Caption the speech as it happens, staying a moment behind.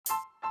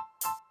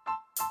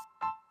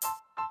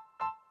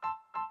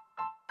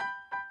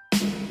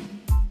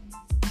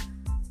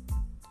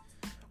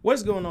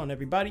What's going on,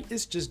 everybody?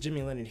 It's just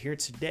Jimmy Leonard here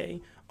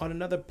today on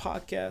another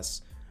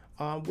podcast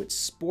with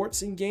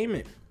sports and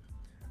gaming.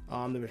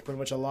 There was pretty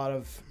much a lot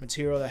of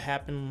material that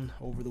happened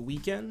over the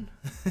weekend,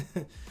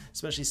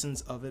 especially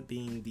since of it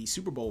being the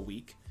Super Bowl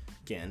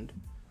weekend,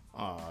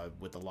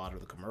 with a lot of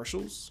the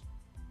commercials,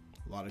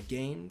 a lot of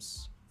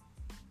games,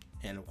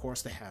 and of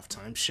course the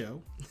halftime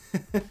show.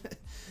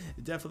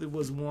 It definitely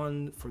was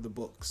one for the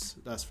books,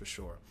 that's for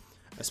sure.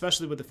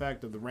 Especially with the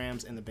fact of the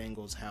Rams and the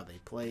Bengals, how they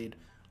played,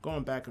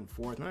 going back and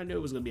forth. And I knew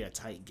it was going to be a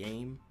tight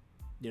game.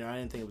 You know, I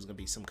didn't think it was going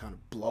to be some kind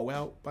of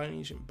blowout by any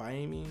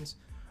means.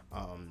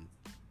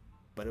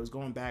 But it was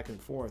going back and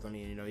forth. I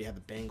mean, you know, you had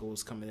the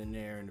Bengals coming in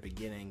there in the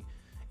beginning,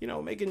 you know,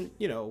 making,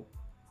 you know,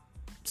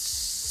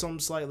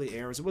 some slightly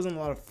errors. It wasn't a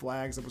lot of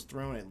flags that was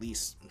thrown, at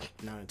least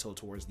not until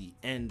towards the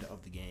end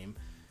of the game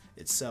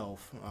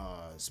itself,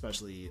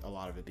 especially a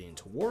lot of it being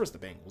towards the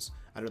Bengals.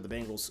 I know the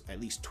Bengals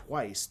at least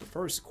twice the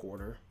first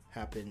quarter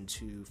happened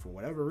to, for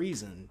whatever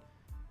reason,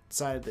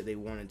 decided that they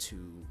wanted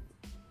to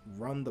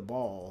run the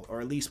ball,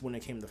 or at least when it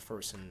came to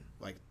first and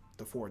like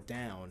the fourth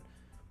down,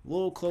 a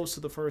little close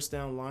to the first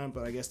down line,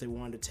 but I guess they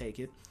wanted to take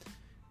it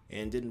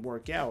and didn't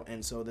work out.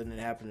 And so then it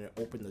happened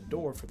to open the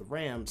door for the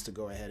Rams to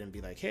go ahead and be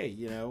like, hey,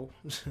 you know,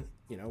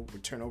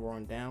 return over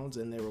on downs,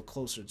 and they were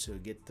closer to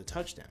get the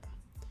touchdown.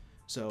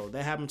 So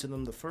that happened to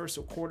them the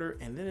first quarter,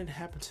 and then it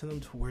happened to them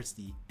towards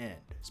the end,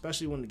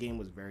 especially when the game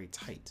was very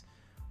tight,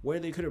 where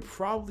they could have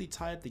probably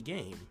tied the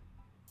game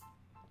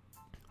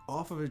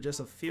off of just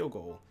a field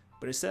goal.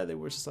 But instead, they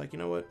were just like, you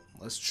know what,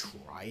 let's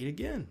try it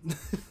again.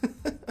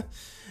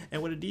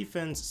 And with a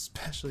defense,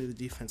 especially the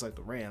defense like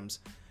the Rams,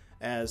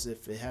 as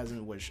if it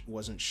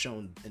wasn't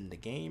shown in the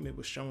game, it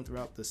was shown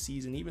throughout the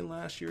season, even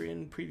last year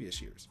and previous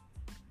years.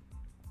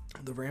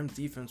 The Rams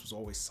defense was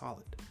always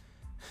solid.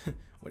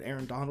 With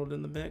Aaron Donald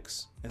in the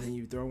mix, and then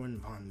you throw in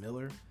Von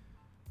Miller,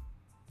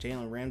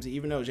 Jalen Ramsey,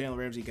 even though Jalen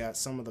Ramsey got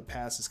some of the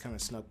passes kind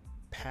of snuck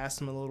past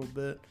him a little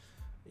bit,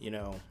 you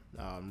know,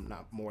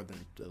 not more than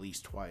at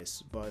least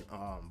twice. But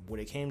when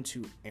it came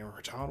to Aaron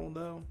Donald,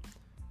 though,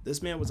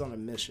 this man was on a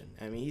mission.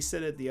 I mean, he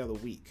said it the other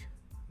week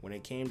when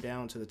it came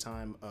down to the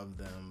time of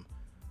them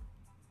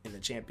in the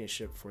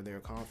championship for their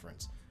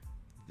conference.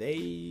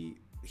 He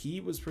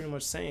was pretty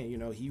much saying, you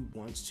know, he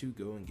wants to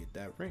go and get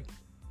that ring.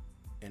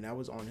 And that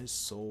was on his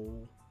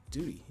sole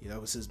duty. That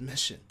was his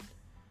mission.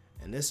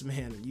 And this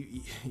man,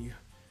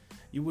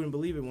 you wouldn't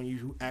believe it when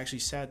you actually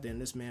sat there,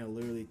 and this man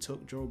literally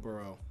took Joe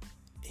Burrow.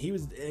 He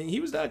was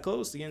that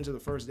close to getting to the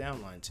first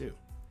down line too.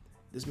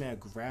 This man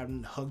grabbed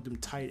him, hugged him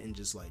tight, and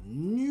just like,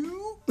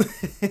 no,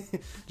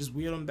 just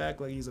wheeled him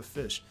back like he's a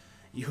fish.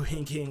 You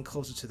ain't getting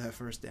closer to that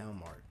first down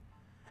mark.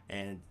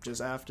 And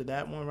just after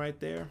that one right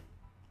there,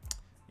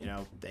 you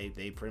know,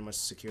 they pretty much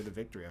secured the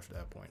victory after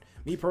that point.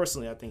 Me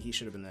personally, I think he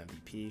should have been the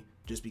MVP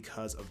just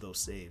because of those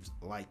saves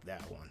like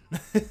that one.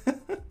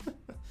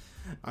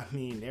 I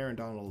mean, Aaron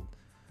Donald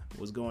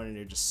was going in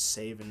there just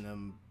saving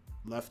them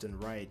left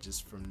and right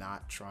just from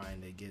not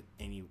trying to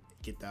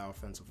get that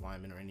offensive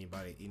lineman or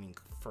anybody any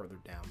further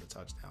down the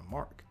touchdown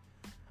mark.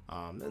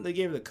 And they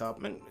gave it to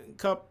Kupp. And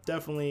Kupp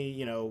definitely,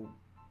 you know,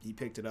 he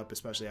picked it up,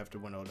 especially after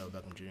when Odell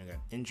Beckham Jr.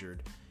 got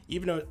injured.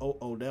 Even though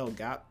Odell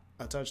got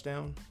a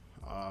touchdown,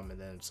 and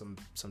then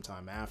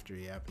sometime after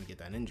he happened to get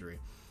that injury,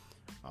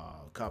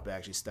 Kupp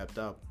actually stepped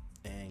up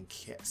and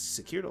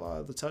secured a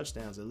lot of the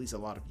touchdowns, at least a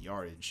lot of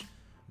yardage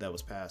that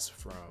was passed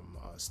from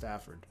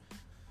Stafford.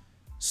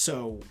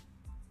 So,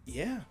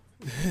 yeah.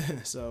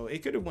 So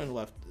it could have went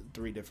left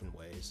three different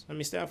ways. I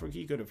mean, Stafford,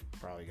 he could have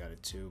probably got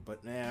it too, but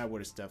I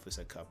would have definitely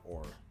said Kupp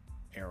or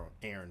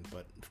Aaron.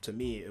 But to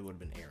me, it would have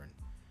been Aaron,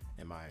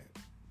 in my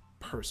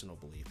personal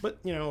belief. But,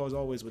 you know, as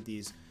always with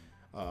these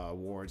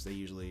awards,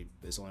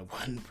 there's only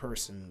one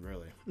person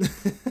really.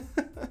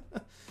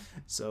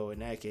 So in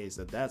that case,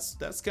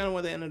 that's kind of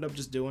what they ended up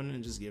just doing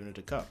and just giving it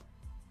to Kupp.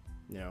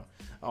 You know,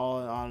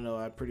 I don't know.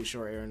 I'm pretty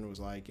sure Aaron was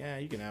like, yeah,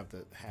 you can have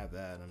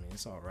that. I mean,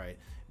 it's all right.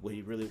 What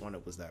he really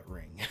wanted was that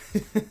ring.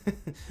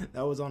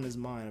 That was on his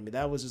mind. I mean,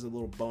 that was just a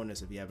little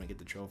bonus if you haven't get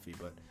the trophy,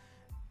 but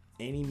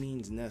any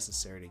means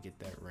necessary to get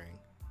that ring.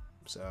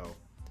 So,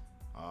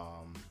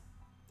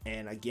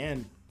 and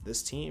again,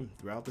 this team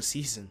throughout the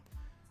season,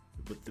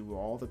 but through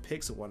all the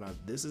picks and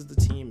whatnot, this is the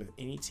team. If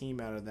any team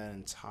out of that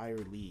entire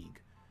league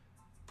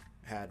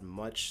had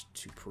much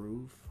to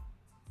prove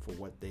for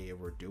what they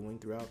were doing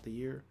throughout the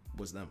year,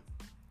 was them.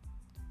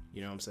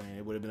 You know what I'm saying?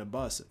 It would have been a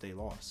bust if they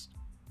lost,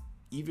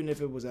 even if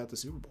it was at the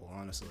Super Bowl,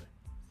 honestly.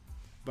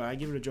 But I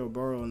give it to Joe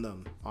Burrow and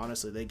them.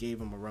 Honestly, they gave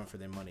them a run for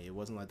their money. It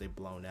wasn't like they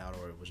blown out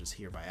or it was just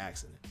here by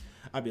accident.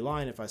 I'd be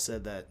lying if I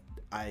said that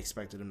I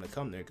expected them to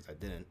come there, because I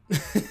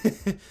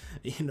didn't.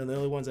 You know, the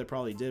only ones that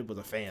probably did were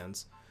the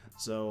fans.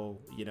 So,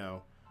 you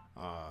know,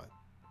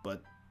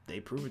 but they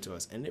proved it to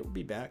us, and it will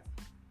be back.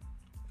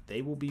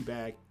 They will be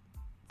back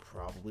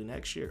probably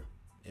next year,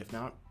 if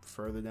not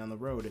further down the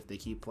road. If they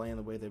keep playing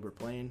the way they were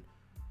playing,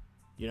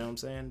 you know what I'm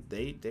saying?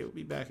 They will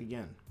be back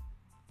again.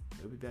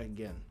 They'll be back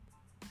again.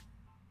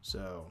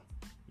 So,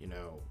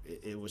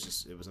 it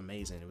was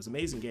amazing. It was an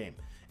amazing game.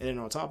 And then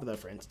on top of that,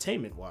 for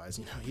entertainment wise,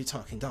 you're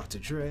talking Dr.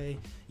 Dre,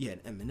 you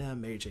had Eminem,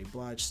 Mary J.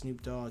 Blige,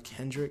 Snoop Dogg,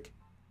 Kendrick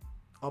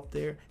up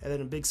there. And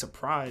then a big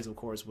surprise, of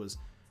course, was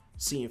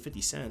seeing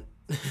 50 Cent.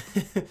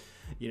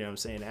 You know what I'm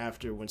saying?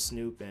 After when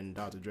Snoop and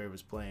Dr. Dre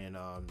was playing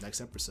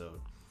Next Episode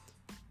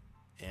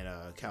and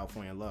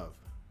California Love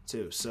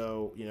too.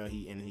 So,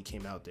 he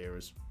came out there,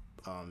 was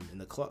in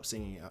the club,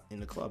 singing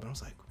in the club, and I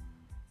was like,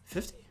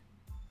 50?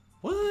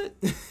 What?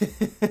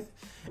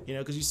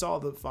 Because you saw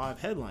the 5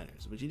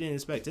 headliners, but you didn't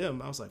expect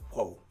him. I was like,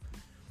 whoa.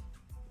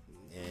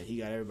 And he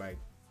got everybody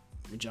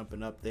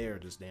jumping up there,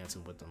 just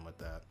dancing with them with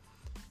that.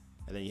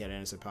 And then you had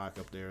Anderson .Paak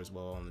up there as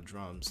well on the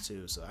drums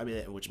too. So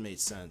which made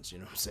sense, you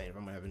know what I'm saying? If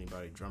I'm gonna have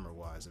anybody drummer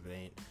wise, if it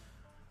ain't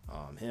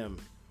him.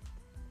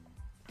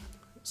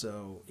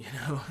 So,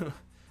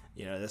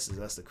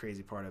 that's the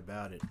crazy part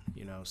about it,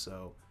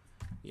 so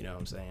you know what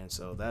I'm saying?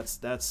 So that's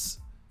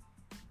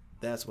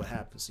what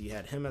happened. So you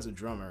had him as a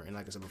drummer, and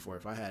like I said before,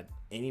 if I had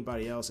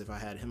anybody else, if I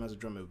had him as a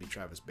drummer, it would be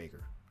Travis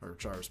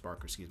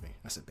Barker, excuse me.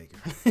 I said Baker.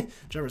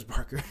 Travis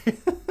Barker.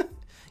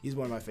 He's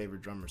one of my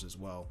favorite drummers as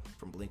well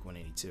from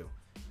Blink-182.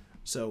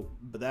 So,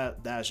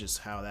 but that's just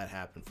how that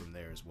happened from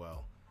there as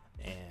well.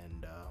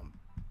 And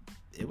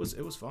it was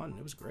fun.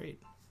 It was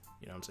great.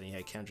 You know what I'm saying? You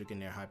had Kendrick in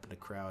there hyping the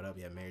crowd up.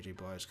 You had Mary J.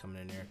 Blige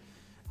coming in there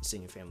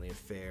singing Family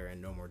Affair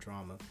and No More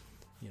Drama.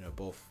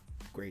 Both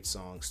great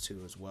songs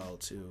too as well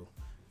too.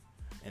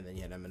 And then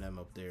you had Eminem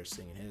up there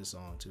singing his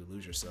song too,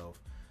 Lose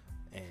Yourself.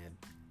 And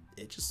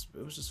it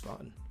was just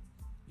fun.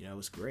 It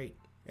was great.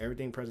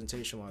 Everything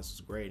presentation-wise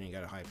was great, and you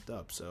got it hyped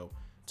up. So,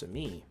 to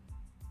me,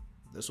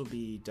 this will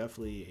be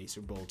definitely a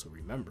Super Bowl to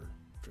remember,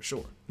 for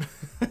sure.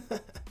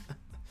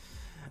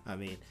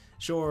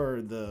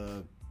 Sure,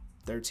 the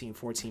 13,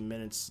 14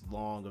 minutes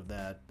long of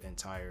that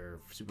entire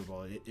Super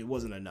Bowl, it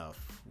wasn't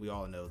enough. We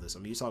all know this.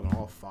 You're talking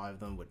all 5 of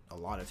them with a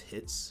lot of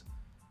hits.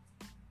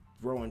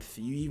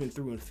 You even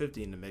threw in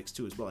 50 in the mix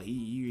too as well.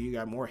 He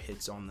got more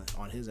hits on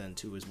his end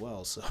too as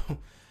well. So,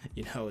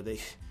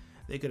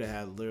 they could have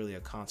had literally a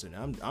concert.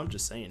 I'm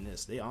just saying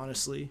this. They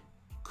honestly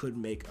could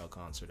make a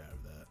concert out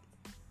of that.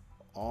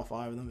 All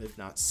 5 of them, if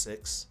not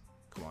 6.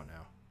 Come on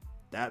now.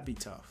 That'd be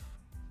tough.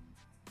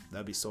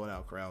 That'd be sold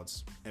out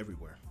crowds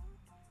everywhere.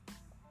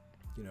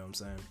 You know what I'm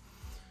saying?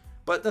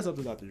 But that's up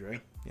to Dr.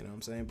 Dre. You know what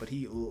I'm saying? But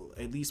he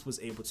at least was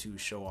able to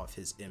show off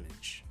his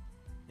image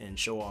and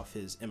show off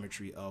his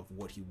imagery of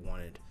what he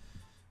wanted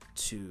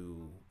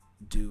to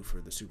do for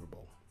the Super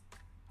Bowl.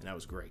 And that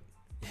was great.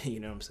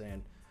 You know what I'm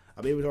saying?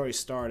 It would already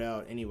start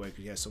out anyway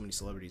because you had so many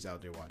celebrities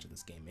out there watching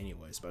this game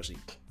anyway, especially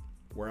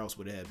where else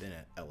would it have been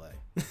at LA?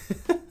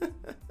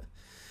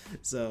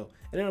 So,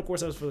 and then of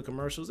course that was for the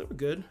commercials. They were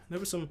good. There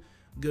were some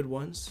good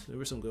ones.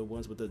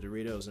 With the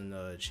Doritos and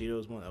the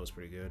Cheetos one. That was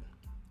pretty good.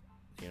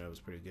 It was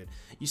pretty good.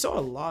 You saw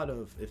a lot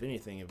of, if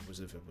anything, if it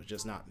was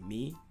just not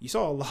me, you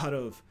saw a lot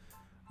of,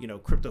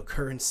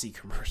 cryptocurrency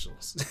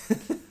commercials.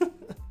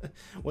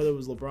 Whether it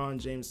was LeBron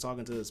James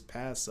talking to his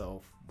past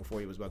self before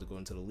he was about to go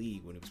into the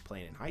league when he was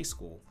playing in high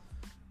school,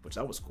 which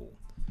that was cool.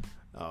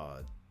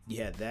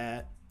 You had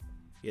that.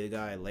 You had the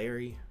guy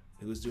Larry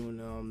who was doing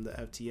the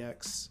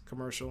FTX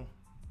commercial.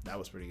 That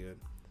was pretty good.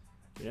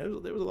 There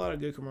was a lot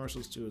of good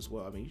commercials too as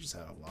well. You just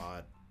had a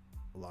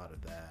lot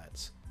of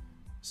that.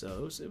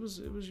 So it was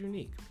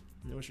unique.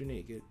 It was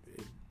unique. It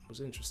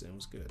was interesting. It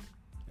was good.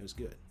 It was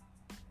good.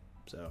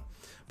 So,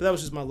 but that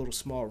was just my little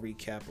small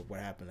recap of what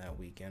happened that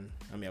weekend.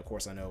 Of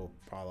course, I know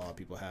probably a lot of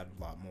people had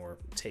a lot more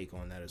take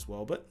on that as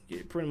well, but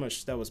pretty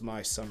much that was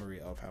my summary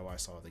of how I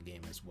saw the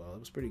game as well. It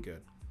was pretty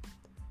good.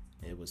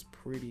 It was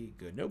pretty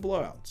good. No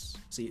blowouts.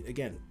 See,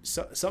 again,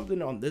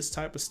 something on this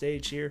type of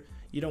stage here,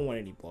 you don't want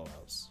any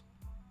blowouts.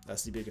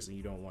 That's the biggest thing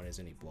you don't want is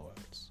any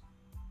blowouts.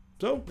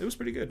 So, it was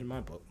pretty good in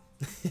my book.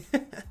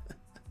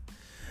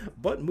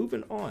 But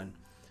moving on.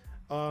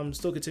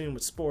 Still continuing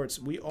with sports,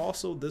 we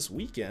also this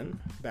weekend,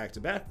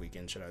 back-to-back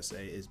weekend, should I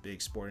say, is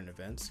big sporting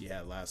events. You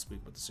had last week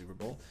with the Super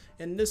Bowl,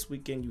 and this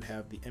weekend you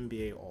have the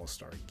NBA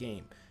All-Star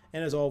Game.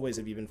 And as always,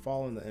 if you've been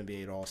following the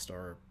NBA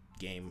All-Star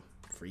Game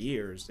for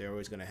years, they're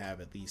always going to have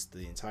at least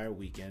the entire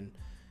weekend,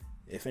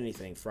 if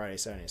anything, Friday,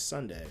 Saturday, and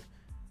Sunday,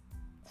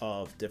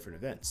 of different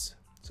events.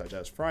 Such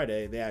as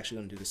Friday, they're actually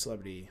going to do the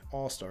Celebrity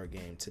All-Star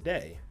Game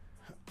today,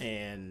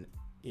 and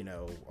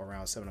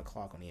around 7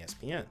 o'clock on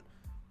ESPN.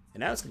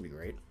 And that's going to be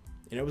great.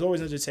 And it was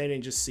always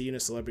entertaining just seeing the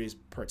celebrities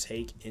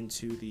partake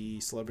into the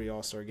Celebrity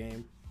All-Star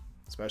Game,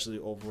 especially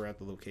over at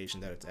the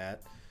location that it's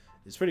at.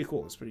 It's pretty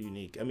cool. It's pretty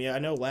unique. I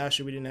know last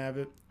year we didn't have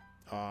it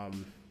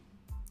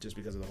just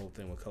because of the whole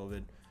thing with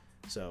COVID.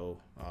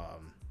 So,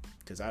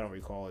 because I don't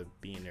recall it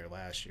being there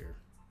last year.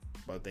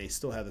 But they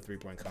still have the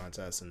three-point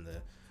contest and the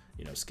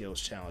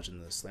skills challenge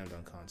and the slam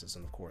dunk contest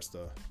and, of course,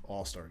 the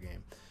All-Star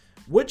Game.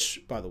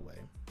 Which, by the way,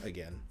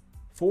 again,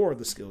 for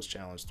the skills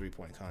challenge,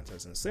 three-point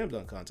contest, and the slam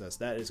dunk contest,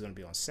 that is going to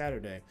be on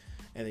Saturday,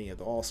 and then you have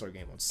the All-Star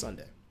Game on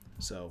Sunday.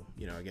 So,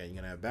 again, you're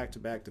going to have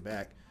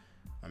back-to-back-to-back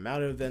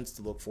amount of events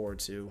to look forward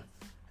to,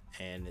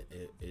 and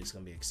it's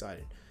going to be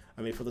exciting.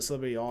 I mean, for the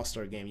Celebrity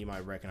All-Star game, you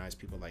might recognize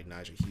people like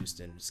Nigel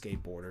Houston,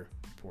 skateboarder,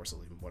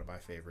 porcelain, one of my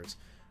favorites,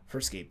 for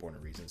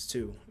skateboarding reasons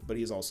too. But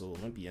he's also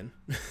Olympian,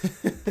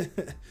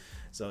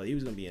 so he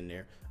was gonna be in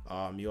there.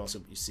 You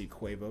see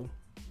Quavo,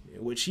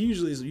 which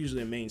is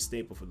usually a main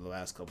staple for the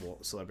last couple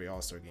Celebrity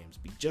All-Star games,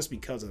 just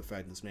because of the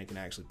fact that this man can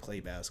actually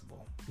play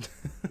basketball.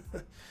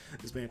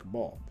 This man can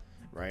ball,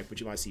 right? But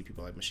you might see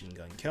people like Machine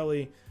Gun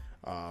Kelly,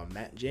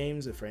 Matt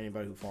James, for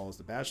anybody who follows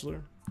The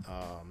Bachelor.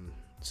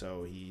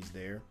 So he's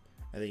there.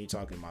 And then you're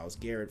talking Myles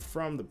Garrett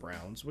from the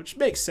Browns, which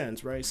makes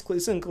sense, right?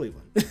 It's in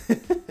Cleveland.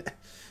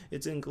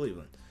 It's in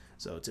Cleveland.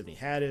 So Tiffany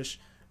Haddish,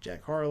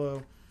 Jack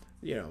Harlow.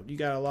 You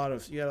got a lot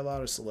of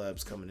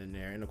celebs coming in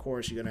there, and of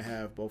course you're gonna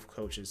have both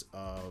coaches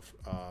of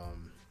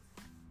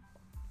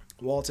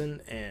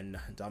Walton and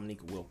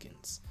Dominique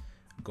Wilkins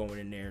going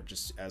in there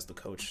just as the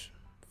coach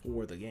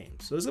for the game.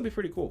 So this is gonna be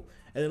pretty cool.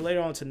 And then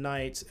later on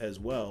tonight as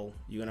well,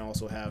 you're gonna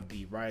also have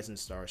the Rising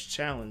Stars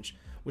Challenge,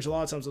 which a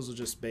lot of times those are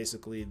just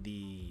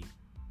basically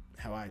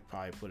how I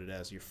probably put it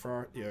as your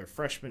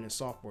freshman and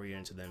sophomore year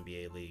into the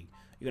NBA league.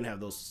 You're gonna have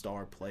those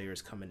star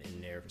players coming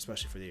in there,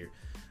 especially for their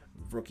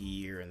rookie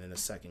year, and then the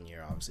second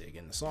year, obviously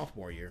again the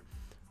sophomore year,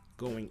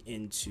 going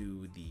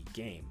into the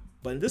game.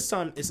 But this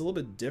time it's a little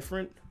bit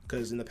different,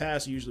 because in the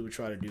past usually we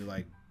try to do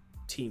like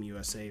Team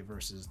USA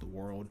versus the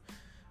world,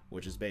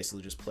 which is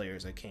basically just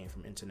players that came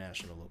from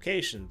international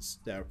locations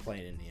that are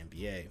playing in the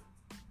NBA,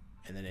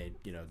 and then they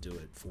do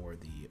it for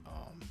the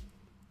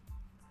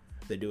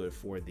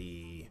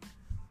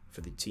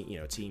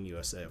team, Team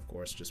USA, of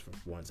course, just for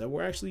ones that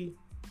were actually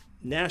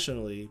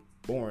nationally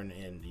born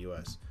in the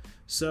US.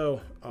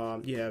 So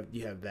you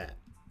have that.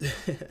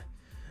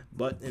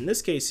 But in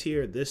this case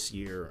here, this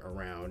year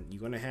around, you're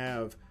going to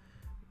have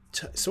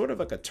sort of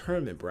like a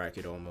tournament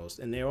bracket almost,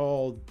 and they're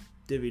all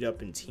divvied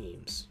up in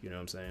teams, you know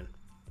what I'm saying?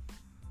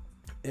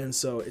 And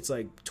so it's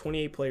like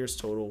 28 players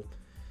total.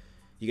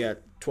 You got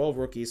 12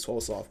 rookies,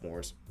 12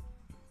 sophomores,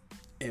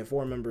 and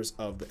 4 members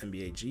of the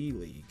NBA G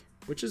League,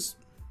 which is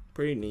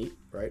pretty neat,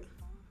 right?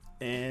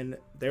 And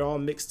they're all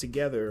mixed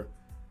together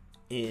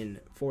in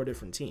 4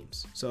 different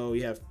teams. So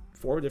you have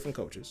 4 different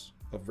coaches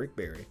of Rick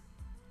Barry,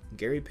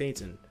 Gary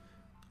Payton,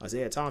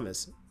 Isaiah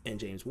Thomas, and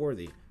James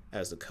Worthy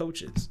as the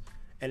coaches.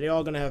 And they're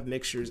all going to have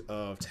mixtures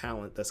of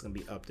talent that's going to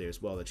be up there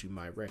as well that you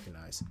might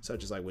recognize,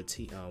 such as like with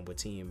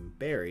Team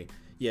Barry,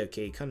 you have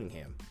Cade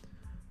Cunningham,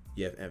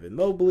 you have Evan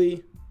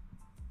Mobley,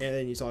 and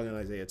then you're talking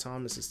Isaiah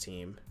Thomas's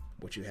team,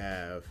 which you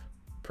have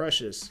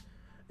Precious,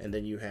 and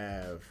then you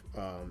have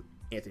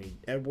Anthony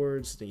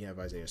Edwards, then you have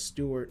Isaiah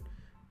Stewart,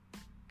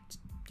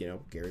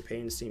 Gary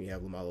Payton's team, you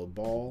have LaMelo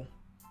Ball,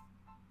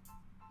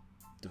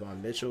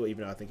 Devon Mitchell,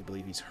 even though I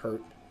believe he's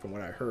hurt from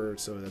what I heard,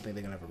 so I think they're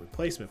going to have a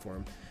replacement for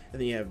him.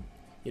 And then you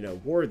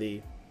have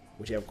Worthy,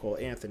 which you have Cole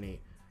Anthony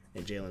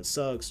and Jalen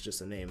Suggs, just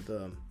to name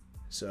them.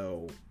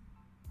 So,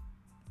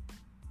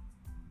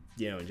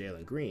 and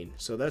Jalen Green.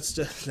 So that's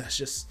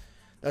just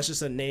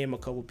a name a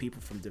couple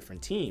people from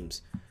different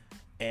teams.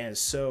 And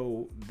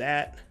so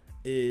that's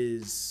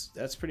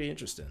pretty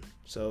interesting.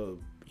 So,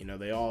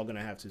 they all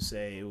gonna have to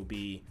say it will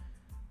be,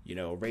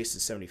 a race to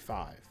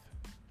 75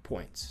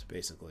 points,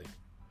 basically.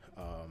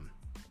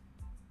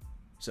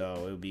 So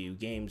it will be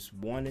games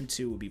 1 and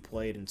 2 will be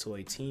played until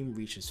a team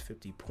reaches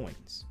 50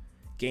 points.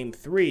 Game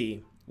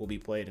 3 will be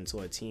played until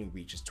a team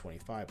reaches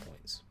 25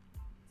 points.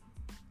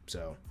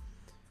 So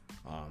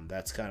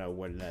that's kind of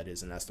what that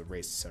is, and that's the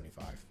race to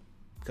 75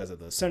 because of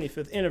the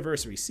 75th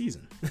anniversary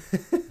season.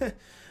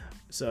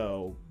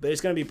 So, but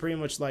it's going to be pretty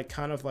much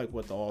kind of like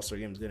what the All-Star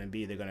game is going to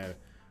be.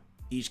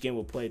 Each game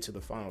will play to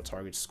the final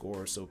target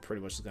score, so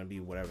pretty much it's going to be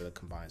whatever the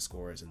combined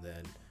score is, and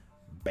then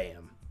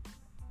bam.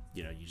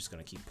 You're just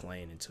going to keep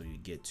playing until you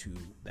get to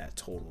that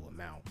total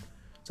amount.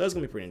 So that's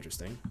going to be pretty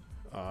interesting.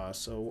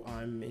 So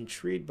I'm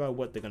intrigued by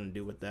what they're going to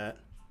do with that.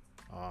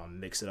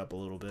 Mix it up a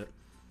little bit.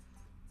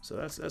 So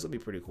that's going to be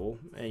pretty cool.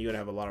 And you're going to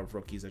have a lot of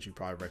rookies that you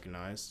probably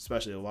recognize,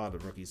 especially a lot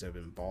of the rookies that have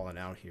been balling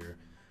out here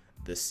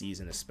this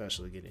season,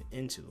 especially getting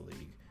into the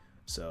league.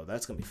 So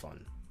that's going to be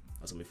fun.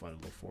 That's going to be fun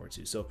to look forward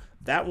to. So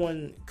that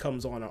one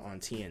comes on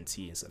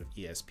TNT instead of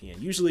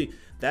ESPN. Usually,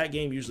 that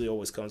game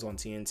always comes on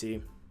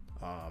TNT.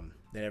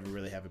 They never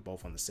really have it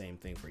both on the same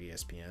thing for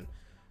ESPN.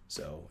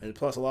 So, and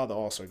plus a lot of the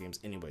All-Star games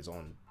anyways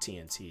on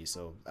TNT.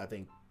 So I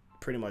think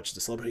pretty much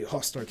the Celebrity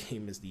All-Star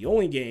game is the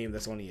only game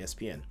that's on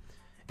ESPN.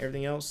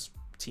 Everything else,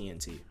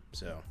 TNT.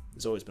 So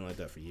it's always been like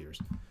that for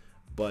years.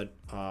 But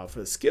for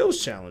the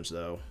skills challenge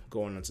though,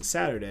 going on to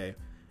Saturday,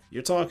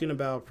 you're talking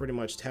about pretty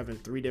much having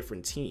 3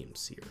 different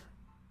teams here,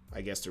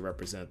 I guess, to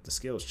represent the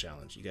skills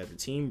challenge. You got the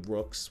Team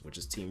Rooks, which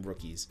is team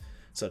rookies,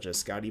 such as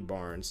Scotty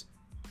Barnes,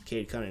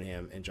 Cade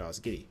Cunningham, and Josh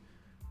Giddey.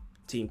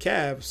 Team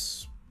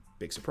Cavs,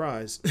 big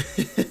surprise,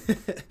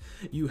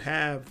 you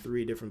have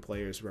 3 different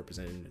players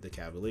representing the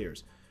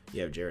Cavaliers.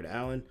 You have Jared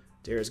Allen,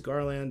 Darius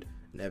Garland,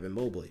 and Evan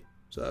Mobley.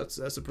 So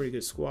that's a pretty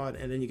good squad.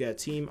 And then you got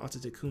Team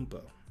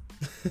Antetokounmpo,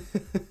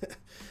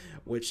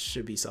 which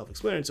should be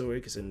self-explanatory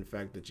because in the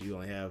fact that you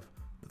only have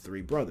the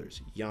 3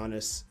 brothers,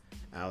 Giannis,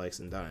 Alex,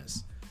 and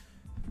Giannis.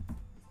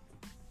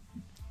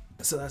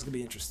 So that's gonna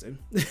be interesting.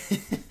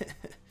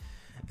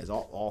 As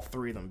all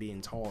three of them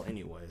being tall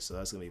anyway, so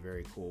that's gonna be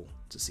very cool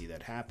to see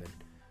that happen.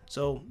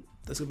 So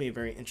that's gonna be a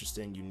very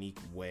interesting, unique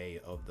way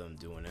of them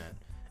doing that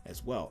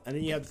as well. And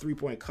then you have the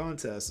 3-point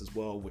contest as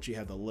well, which you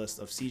have the list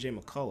of CJ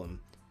McCollum,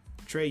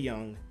 Trae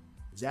Young,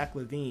 Zach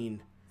LaVine,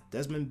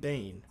 Desmond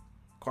Bane,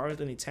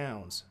 Karl-Anthony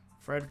Towns,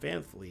 Fred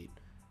VanVleet,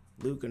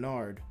 Luke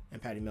Kennard,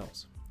 and Patty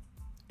Mills.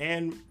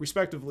 And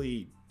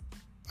respectively,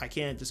 I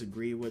can't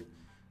disagree with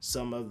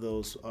some of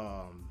those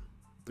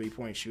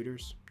 3-point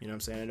shooters. You know what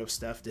I'm saying? I know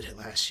Steph did it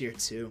last year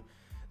too.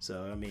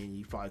 So, I mean,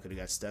 you probably could have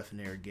got Steph in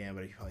there again,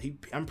 but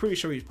I'm pretty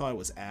sure he probably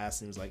was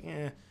asked and he was like,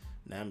 nah,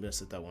 I'm going to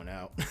sit that one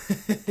out.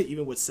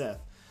 Even with Seth,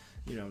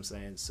 you know what I'm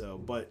saying? So,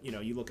 but, you know,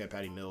 you look at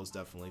Patty Mills,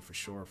 definitely, for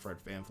sure. Fred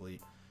VanVleet,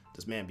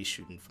 this man be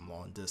shooting from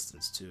long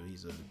distance too.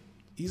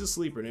 He's a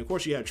sleeper. And, of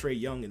course, you have Trae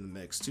Young in the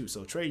mix too.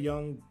 So, Trae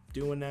Young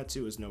doing that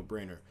too is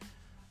no-brainer.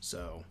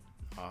 So,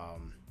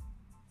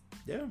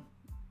 yeah.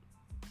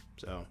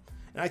 So,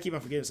 and I keep on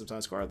forgetting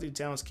sometimes. Karl-Anthony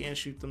Towns can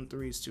shoot them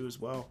threes too as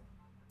well,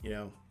 you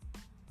know.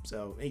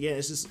 So again,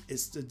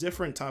 it's a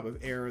different type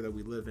of era that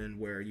we live in,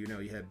 where you know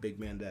you have big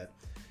men that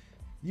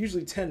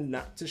usually tend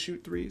not to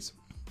shoot threes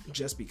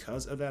just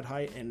because of that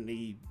height, and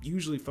they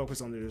usually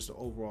focus on their just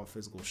overall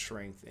physical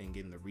strength and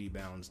getting the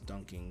rebounds,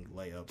 dunking,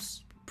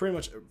 layups, pretty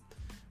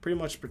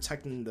much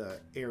protecting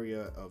the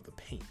area of the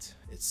paint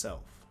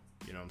itself.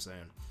 You know what I'm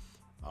saying?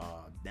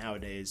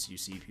 Nowadays, you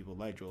see people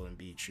like Joel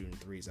Embiid shooting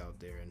threes out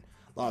there, and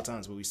a lot of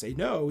times when we say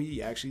no,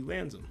 he actually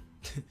lands them.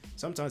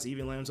 Sometimes he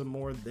even lands them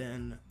more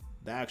than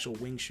the actual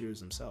wing shooters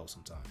themselves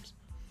sometimes.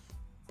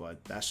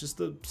 But that's just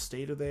the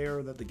state of the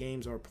era that the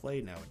games are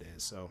played nowadays.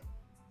 So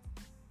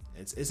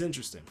it's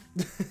interesting.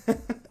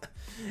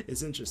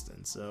 It's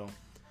interesting. So,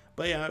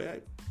 but yeah,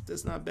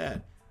 that's not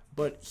bad.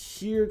 But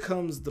here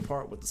comes the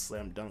part with the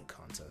slam dunk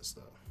contest,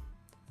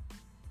 though.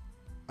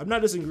 I'm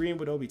not disagreeing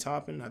with Obi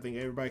Toppin. I think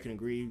everybody can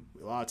agree.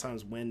 A lot of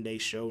times when they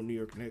show New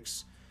York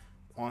Knicks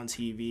on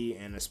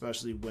TV, and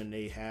especially when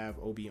they have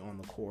Obi on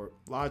the court,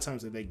 a lot of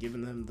times if they're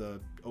giving them the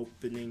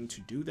opening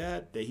to do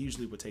that, they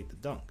usually would take the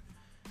dunk.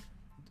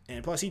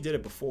 And plus, he did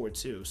it before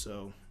too.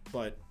 So,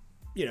 but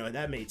you know,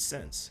 that made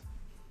sense.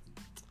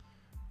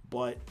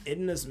 But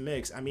in this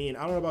mix, I mean,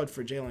 I don't know about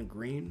for Jalen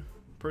Green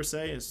per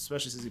se,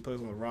 especially since he plays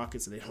on the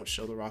Rockets and they don't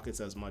show the Rockets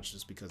as much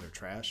just because they're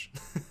trash.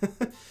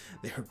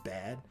 They're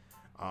bad.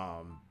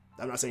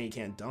 I'm not saying he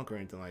can't dunk or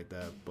anything like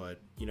that, but,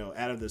 you know,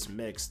 out of this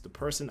mix, the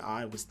person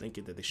I was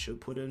thinking that they should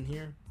put in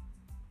here,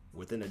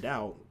 within a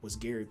doubt, was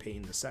Gary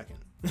Payton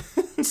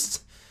II.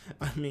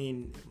 I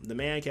mean, the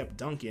man kept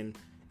dunking.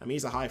 I mean,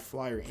 he's a high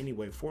flyer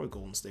anyway for the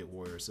Golden State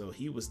Warriors, so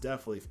he was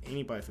definitely, if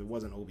anybody, if it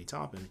wasn't Obi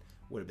Toppin,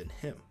 would have been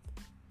him.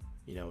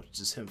 You know,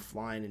 just him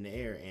flying in the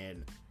air,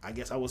 and I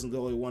guess I wasn't the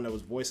only one that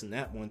was voicing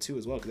that one too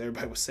as well, because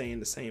everybody was saying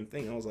the same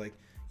thing. I was like,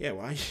 yeah,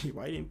 why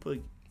didn't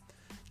put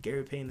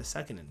Gary Payton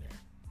II in there?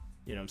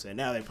 You know what I'm saying?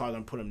 Now they're probably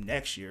going to put him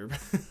next year.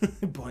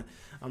 But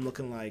I'm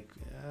looking like,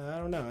 I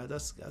don't know.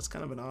 That's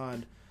kind of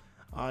an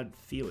odd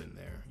feeling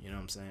there. You know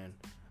what I'm saying?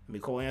 I mean,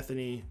 Cole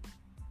Anthony,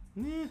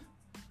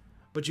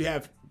 but you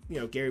have, you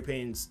know, Gary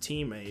Payton's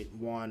teammate,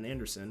 Juan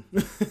Anderson.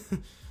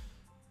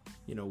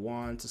 You know,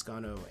 Juan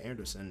Toscano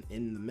Anderson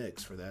in the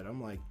mix for that.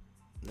 I'm like,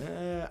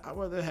 I'd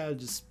rather have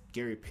just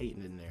Gary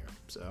Payton in there.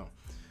 So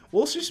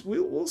we'll see.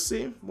 We'll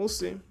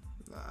see.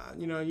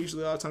 You know,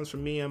 usually a lot of times for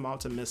me, I'm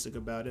optimistic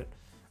about it.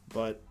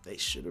 But they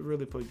should have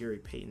really put Gary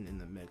Payton in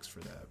the mix for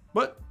that.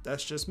 But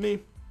that's just me.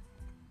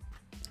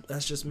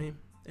 That's just me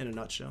in a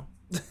nutshell.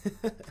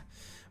 But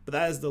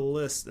that is the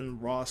list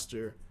and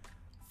roster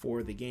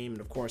for the game.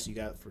 And, of course, you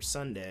got for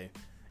Sunday,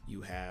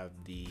 you have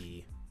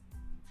the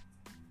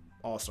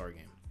All-Star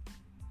game.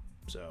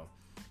 So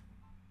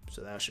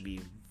that should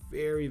be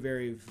very,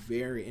 very,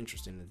 very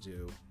interesting to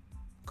do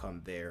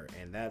come there.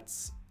 And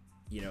that's,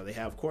 you know, they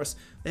have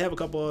a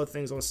couple other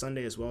things on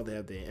Sunday as well. They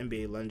have the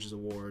NBA Legends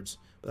Awards,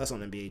 but that's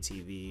on NBA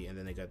TV, and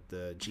then they got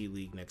the G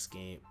League Next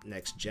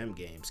Gem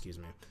game,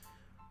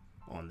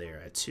 on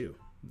there at 2.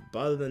 But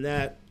other than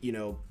that, you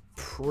know,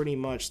 pretty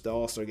much the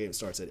All-Star game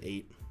starts at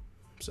 8.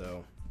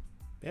 So,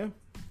 yeah.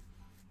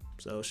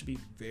 So it should be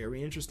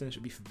very interesting. It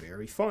should be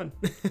very fun.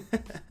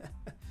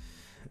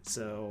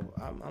 So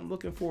I'm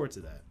looking forward to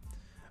that.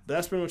 But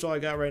that's pretty much all I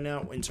got right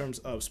now in terms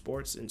of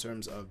sports, in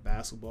terms of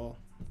basketball,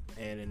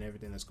 and in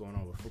everything that's going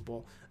on with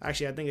football.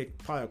 Actually, I think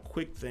probably a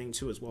quick thing,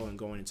 too, as well, in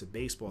going into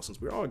baseball, since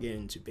we're all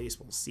getting into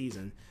baseball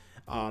season.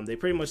 They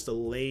pretty much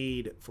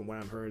delayed, from what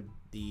I've heard,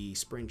 the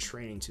spring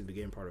training to the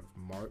beginning part of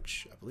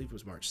March. I believe it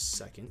was March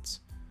 2nd,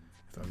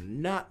 if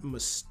I'm not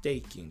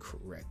mistaken,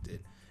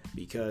 corrected.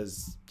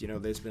 Because, you know,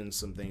 there's been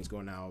some things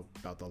going out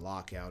about the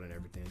lockout and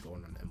everything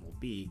going on in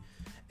MLB.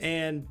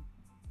 And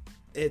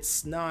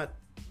it's not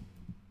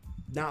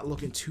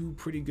looking too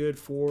pretty good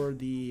for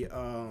the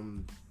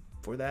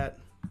for that,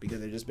 because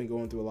they've just been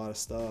going through a lot of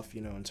stuff,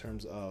 you know, in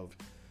terms of,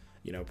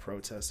 you know,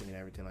 protesting and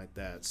everything like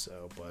that.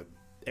 So, but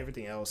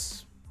everything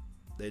else,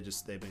 they've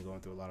been going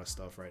through a lot of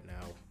stuff right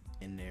now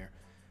in there,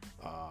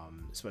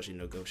 especially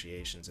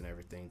negotiations and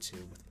everything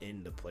too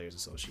within the Players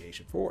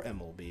Association for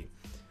MLB.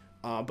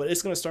 But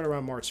it's going to start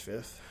around March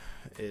 5th.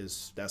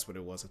 That's what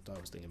it was. I thought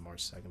I was thinking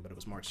March 2nd, but it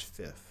was March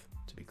 5th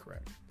to be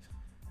correct.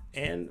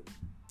 And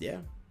yeah,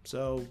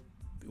 so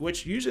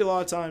which usually a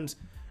lot of times,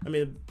 I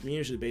mean,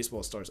 usually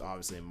baseball starts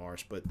obviously in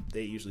March, but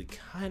they usually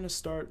kind of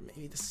start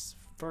maybe this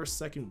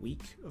second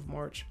week of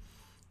March.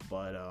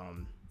 But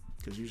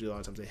because usually a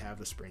lot of times they have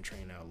the spring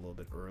training out a little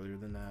bit earlier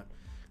than that.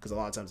 Because a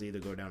lot of times they either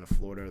go down to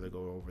Florida or they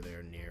go over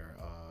there near,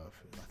 I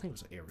think it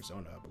was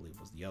Arizona, I believe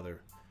was the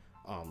other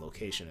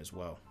location as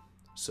well.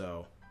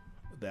 So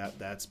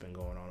that's been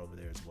going on over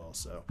there as well.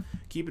 So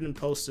keeping them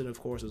posted, of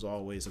course, as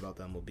always, about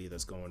the MLB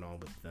that's going on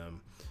with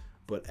them.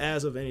 But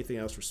as of anything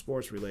else for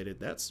sports related,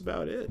 that's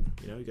about it.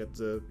 You know, you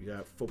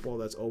got football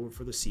that's over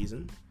for the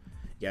season.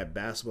 You got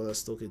basketball that's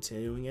still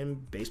continuing,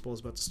 and baseball is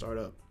about to start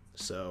up.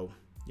 So,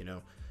 you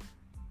know,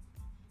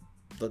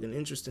 looking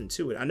interesting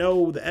to it. I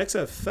know the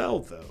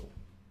XFL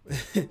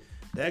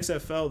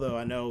though.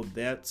 I know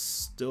that's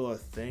still a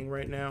thing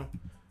right now.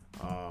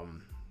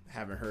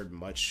 Haven't heard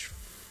much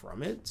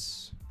from it,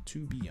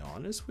 to be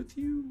honest with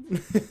you.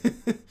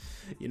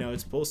 You know,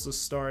 it's supposed to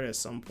start at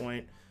some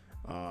point.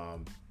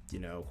 You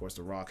know, of course,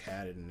 The Rock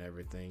had it and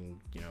everything,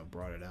 you know,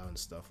 brought it out and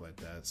stuff like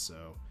that.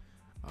 So,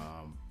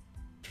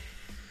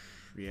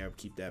 yeah,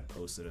 keep that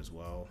posted as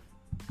well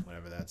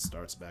whenever that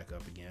starts back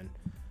up again.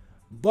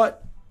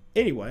 But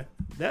anyway,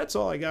 that's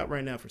all I got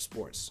right now for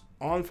sports.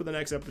 On for the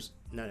next episode,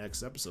 not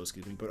next episode,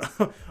 excuse me,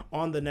 but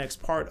on the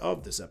next part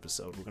of this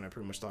episode, we're going to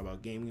pretty much talk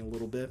about gaming a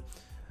little bit,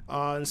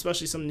 and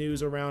especially some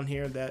news around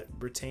here that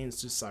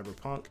pertains to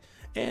Cyberpunk,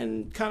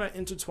 and kind of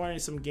intertwining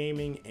some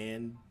gaming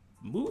and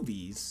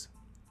movies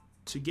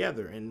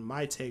together, and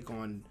my take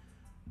on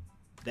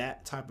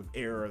that type of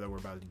era that we're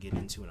about to get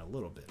into in a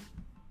little bit.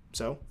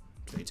 So,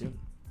 stay tuned.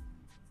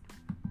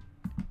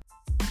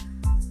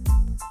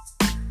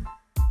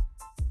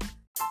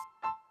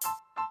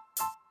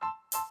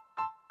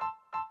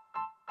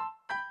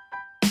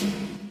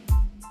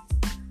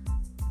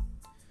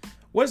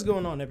 What's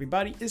going on,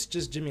 everybody? It's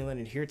just Jimmy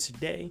Leonard here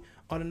today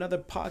on another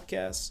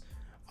podcast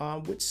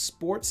with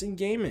sports and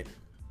gaming.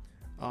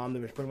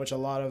 There was pretty much a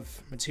lot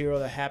of material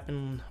that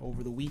happened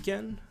over the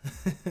weekend,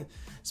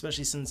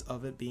 especially since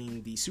of it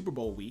being the Super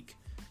Bowl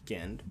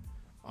weekend,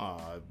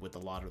 with a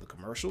lot of the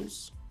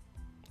commercials,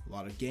 a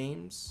lot of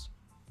games,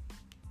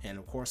 and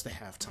of course the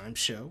halftime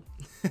show.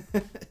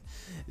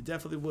 It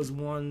definitely was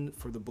one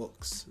for the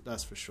books,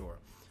 that's for sure.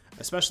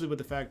 Especially with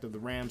the fact of the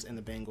Rams and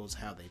the Bengals,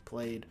 how they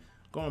played,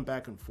 going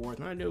back and forth.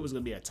 And I knew it was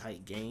going to be a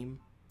tight game.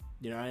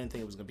 You know, I didn't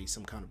think it was going to be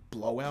some kind of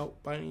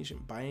blowout by any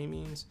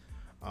means.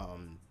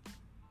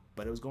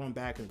 But it was going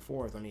back and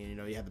forth. I mean, you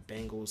know, you had the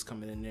Bengals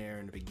coming in there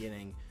in the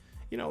beginning,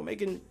 you know,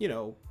 making, you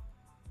know,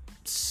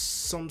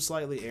 some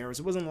slightly errors.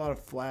 It wasn't a lot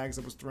of flags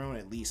that was thrown,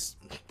 at least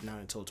not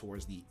until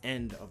towards the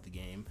end of the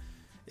game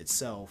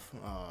itself,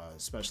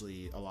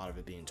 especially a lot of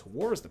it being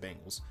towards the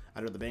Bengals.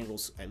 I know the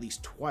Bengals at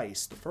least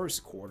twice the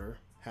first quarter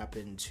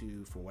happened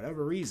to, for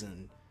whatever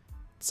reason,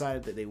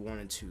 decided that they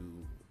wanted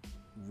to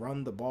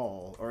run the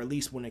ball, or at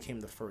least when it came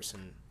to first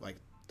and like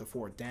the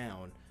fourth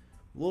down,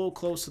 a little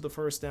close to the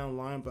first down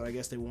line, but I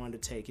guess they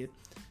wanted to take it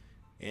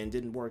and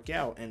didn't work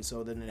out. And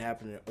so then it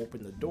happened to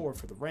open the door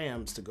for the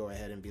Rams to go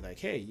ahead and be like,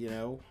 hey, you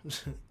know,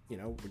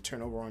 we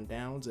turn over on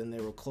downs, and they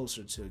were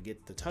closer to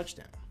get the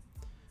touchdown.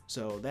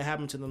 So that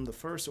happened to them the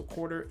first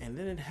quarter, and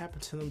then it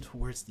happened to them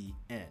towards the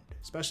end,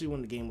 especially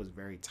when the game was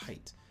very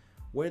tight,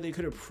 where they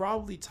could have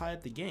probably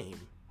tied the game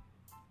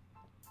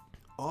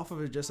off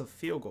of just a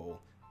field goal.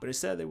 But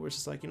instead they were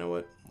just like, you know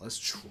what, let's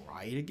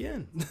try it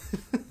again.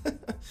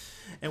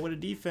 And with a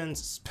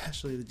defense,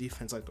 especially the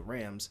defense like the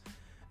Rams,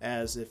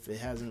 as if it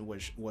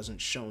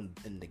wasn't shown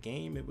in the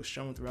game, it was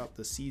shown throughout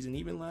the season,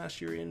 even last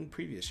year and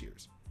previous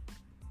years.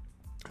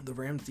 The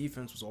Rams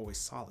defense was always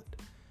solid.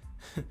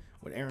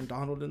 With Aaron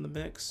Donald in the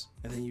mix,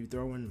 and then you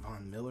throw in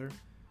Von Miller,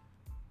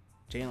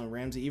 Jalen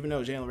Ramsey, even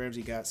though Jalen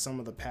Ramsey got some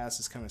of the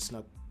passes kind of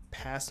snuck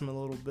past him a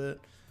little bit,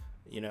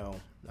 you know,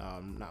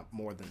 not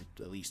more than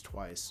at least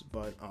twice.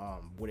 But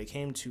when it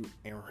came to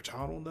Aaron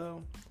Donald,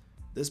 though,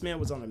 this man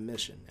was on a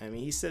mission. I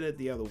mean, he said it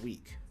the other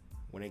week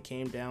when it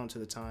came down to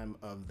the time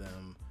of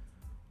them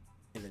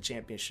in the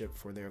championship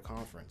for their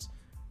conference.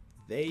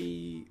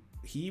 He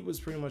was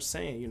pretty much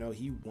saying, you know,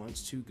 he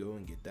wants to go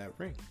and get that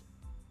ring.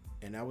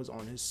 And that was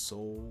on his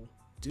sole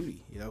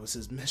duty. That was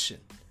his mission.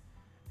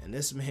 And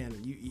this man,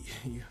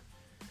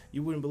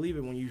 you wouldn't believe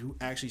it when you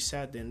actually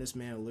sat there, and this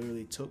man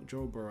literally took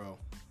Joe Burrow.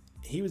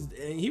 He was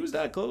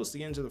that close to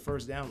getting to the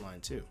first down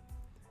line too.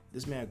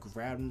 This man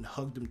grabbed him,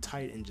 hugged him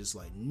tight, and just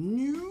like,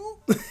 no,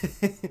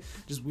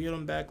 just wheeled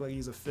him back like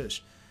he's a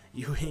fish.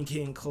 You ain't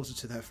getting closer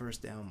to that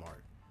first down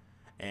mark.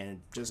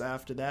 And just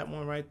after that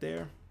one right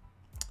there,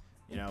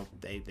 you know,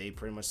 they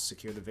pretty much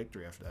secured the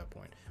victory after that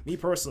point. Me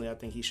personally, I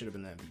think he should have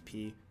been the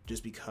MVP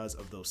just because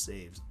of those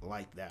saves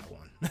like that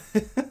one.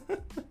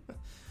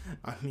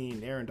 I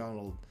mean, Aaron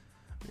Donald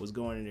was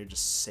going in there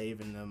just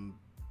saving them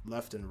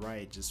left and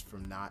right just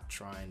from not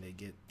trying to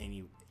get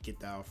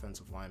the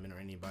offensive lineman or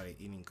anybody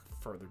any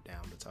further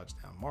down the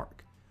touchdown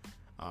mark.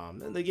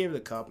 And they gave it a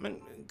Kupp.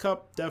 And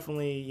Kupp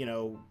definitely, you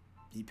know,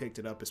 he picked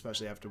it up,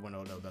 especially after when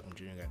Odell Beckham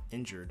Jr. got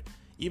injured.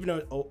 Even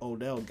though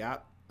Odell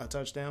got a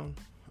touchdown,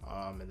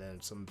 and then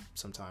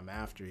sometime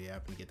after he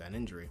happened to get that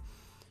injury,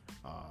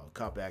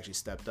 Kupp actually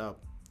stepped up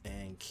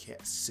and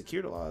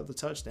secured a lot of the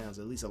touchdowns,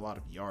 at least a lot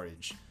of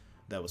yardage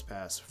that was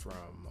passed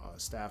from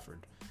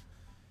Stafford.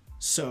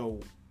 So,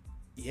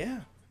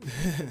 yeah.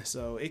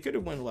 So it could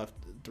have went left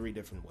 3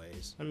 different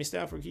ways. I mean,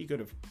 Stafford, he could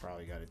have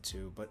probably got it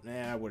too, but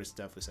I would have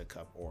definitely said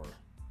Kupp or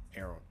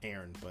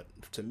Aaron. But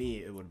to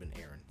me, it would have been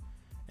Aaron,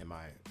 in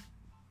my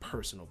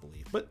personal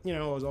belief. But,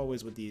 as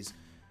always with these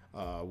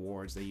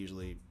awards,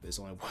 there's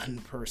only one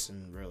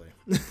person, really.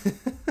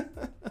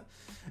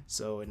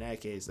 So in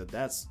that case,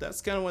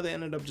 that's kind of what they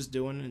ended up just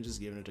doing and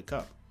just giving it to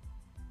Kupp.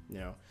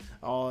 I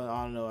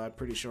don't know. I'm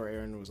pretty sure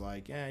Aaron was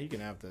like, yeah, you can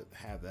have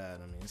that.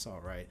 I mean, it's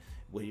all right.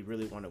 What he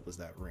really wanted was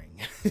that ring.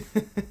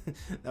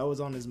 That was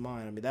on his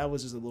mind. I mean, that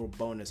was just a little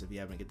bonus if you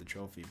haven't get the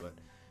trophy, but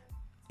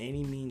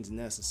any means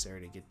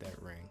necessary to get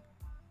that ring.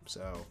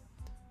 So,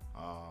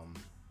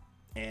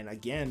 and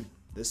again,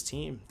 this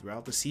team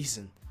throughout the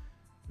season,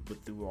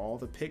 but through all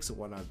the picks and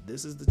whatnot,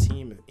 this is the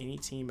team. If any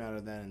team out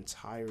of that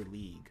entire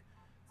league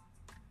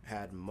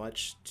had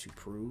much to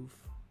prove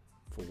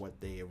for what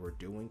they were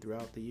doing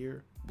throughout the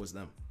year, was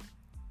them.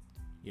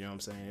 You know what I'm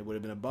saying? It would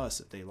have been a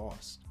bust if they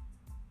lost,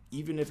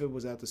 even if it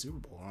was at the Super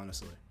Bowl,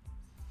 honestly.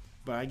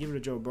 But I give it to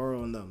Joe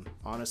Burrow and them.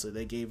 Honestly,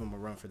 they gave them a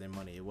run for their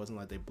money. It wasn't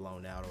like they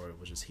blown out or it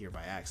was just here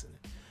by accident.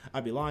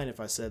 I'd be lying if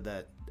I said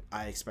that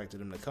I expected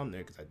them to come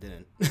there, because I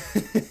didn't.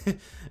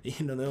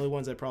 The only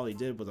ones that probably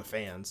did were the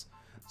fans.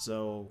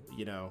 So,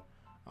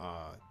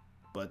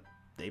 but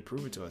they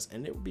proved it to us,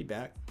 and it will be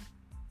back.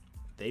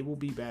 They will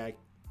be back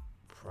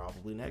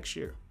probably next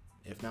year,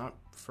 if not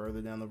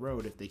further down the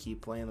road. If they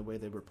keep playing the way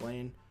they were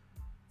playing,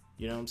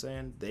 you know what I'm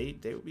saying? They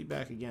will be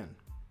back again.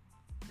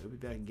 They'll be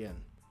back again.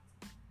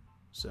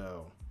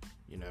 So,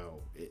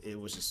 it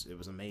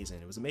was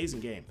amazing. It was an amazing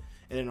game.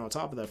 And then on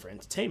top of that, for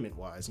entertainment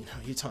wise,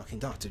 you're talking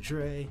Dr.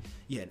 Dre,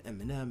 you had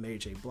Eminem, Mary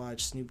J.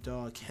 Blige, Snoop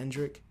Dogg,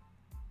 Kendrick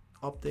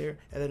up there.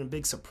 And then a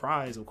big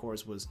surprise, of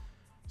course, was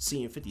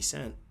seeing 50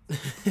 Cent.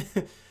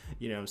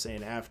 You know what I'm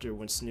saying? After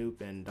when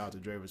Snoop and Dr.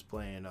 Dre was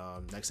playing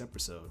Next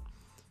Episode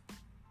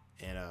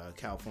and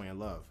California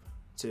Love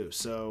too.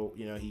 So,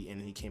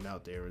 he came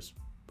out there, was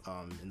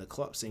in the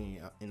club,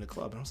 singing in the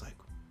club, and I was like,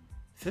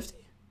 50?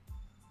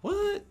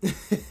 What?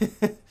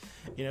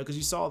 Because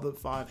you saw the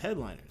 5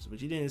 headliners,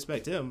 but you didn't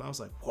expect him. I was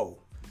like,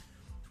 whoa.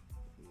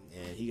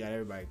 And he got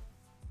everybody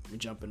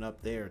jumping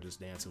up there, just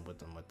dancing with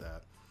them with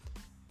that.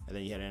 And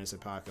then you had Anderson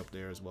 .Paak up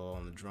there as well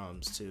on the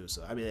drums too.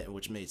 So I mean,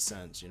 which made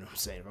sense. You know what I'm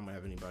saying? If I'm gonna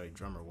have anybody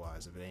drummer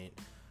wise, if it ain't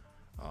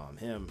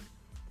him.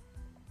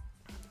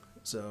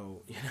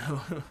 So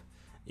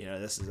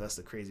that's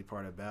the crazy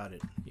part about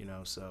it.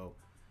 So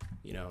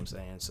you know what I'm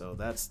saying. So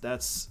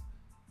that's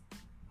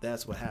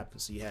what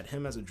happened. So you had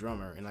him as a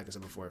drummer, and like I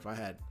said before, if I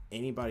had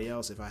anybody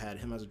else, if I had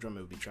him as a drummer,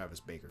 it would be Travis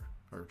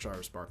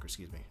Barker.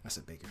 Excuse me. I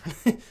said Baker.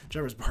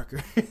 Travis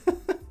Barker.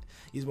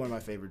 He's one of my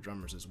favorite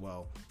drummers as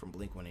well, from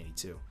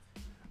Blink-182.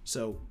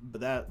 So,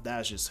 but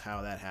that's just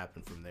how that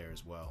happened from there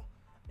as well.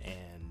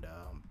 And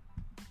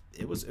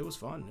it was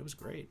fun. It was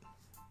great.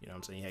 You know what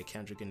I'm saying? You had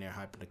Kendrick in there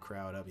hyping the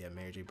crowd up. You had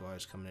Mary J.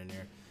 Blige coming in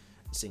there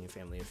singing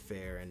Family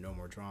Affair and No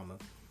More Drama.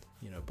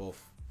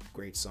 Both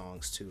great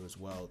songs too as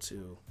well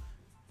too.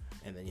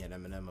 And then you had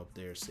Eminem up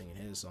there singing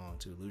his song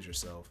too, Lose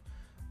Yourself.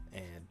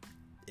 And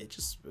it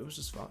was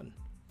just fun.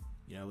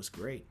 It was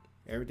great.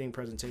 Everything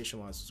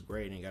presentation-wise was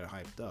great, and you got it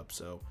hyped up.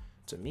 So,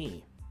 to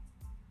me,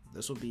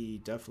 this will be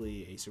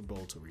definitely a Super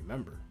Bowl to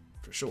remember,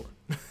 for sure.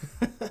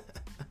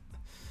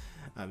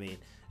 I mean,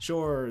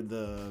 sure,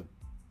 the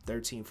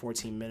 13,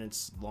 14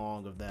 minutes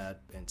long of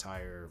that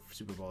entire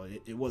Super Bowl,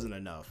 it wasn't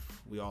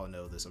enough. We all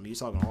know this. I mean, you're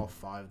talking all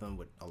 5 of them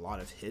with a lot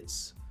of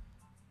hits.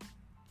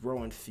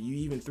 You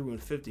even threw in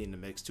 50 in the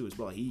mix, too, as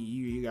well.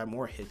 He got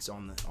more hits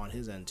on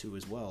his end, too,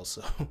 as well.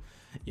 So,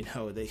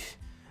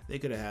 they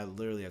could have had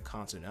literally a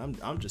concert.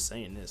 I'm just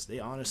saying this. They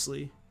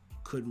honestly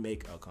could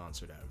make a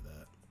concert out of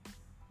that.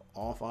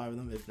 All 5 of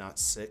them, if not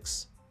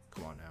 6.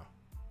 Come on now.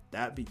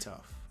 That'd be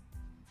tough.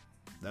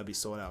 That'd be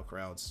sold out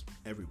crowds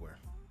everywhere.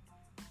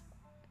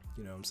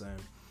 You know what I'm saying?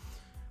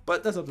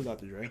 But that's up to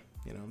Dr. Dre.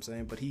 You know what I'm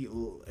saying? But he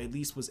at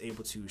least was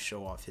able to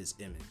show off his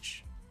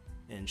image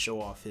and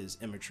show off his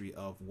imagery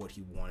of what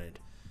he wanted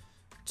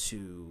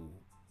to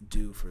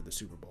do for the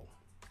Super Bowl.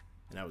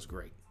 And that was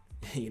great.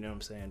 You know what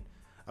I'm saying?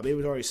 I mean, it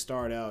was already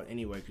started out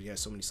anyway, because you had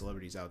so many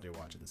celebrities out there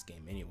watching this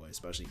game anyway,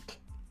 especially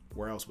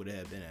where else would it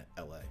have been at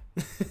LA?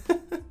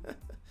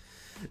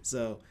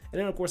 So,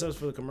 and then of course that was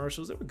for the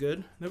commercials. They were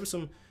good. There were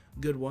some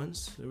good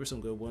ones.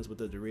 With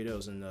the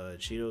Doritos and the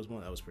Cheetos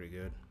one. That was pretty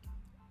good.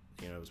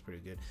 It was pretty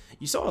good.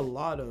 You saw a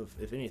lot of,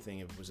 if anything,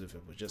 if it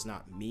was just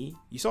not me,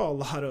 you saw a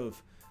lot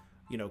of,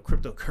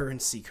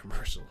 cryptocurrency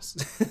commercials.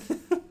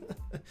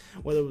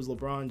 Whether it was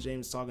LeBron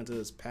James talking to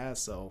his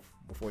past self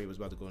before he was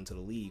about to go into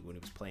the league when he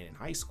was playing in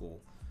high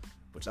school,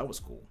 which that was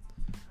cool.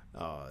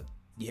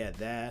 You had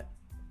that.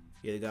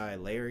 You had the guy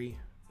Larry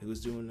who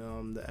was doing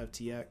the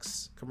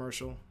FTX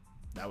commercial.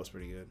 That was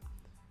pretty good.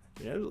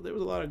 there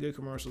was a lot of good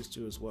commercials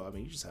too as well. I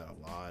mean, you just had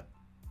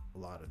a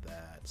lot of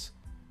that.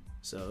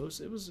 So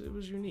it was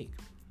unique.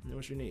 It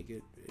was unique.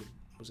 It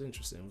was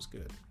interesting. It was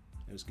good.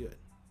 It was good.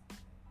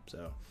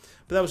 So,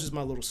 but that was just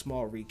my little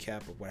small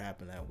recap of what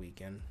happened that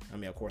weekend. I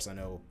mean, of course, I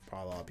know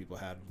probably a lot of people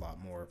had a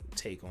lot more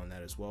take on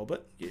that as well,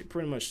 but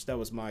pretty much that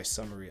was my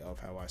summary of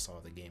how I saw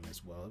the game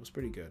as well. It was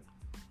pretty good.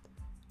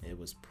 It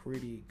was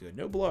pretty good.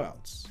 No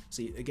blowouts.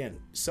 See, again,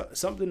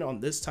 something on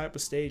this type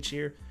of stage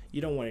here,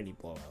 you don't want any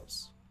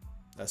blowouts.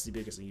 That's the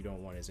biggest thing you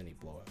don't want is any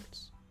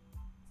blowouts.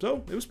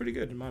 So, it was pretty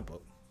good in my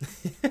book.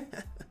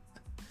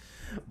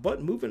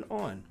 But moving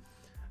on.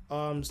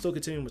 Still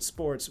continuing with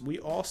sports, we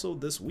also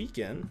this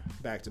weekend,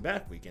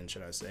 back-to-back weekend,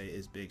 should I say,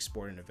 is big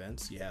sporting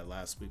events. You had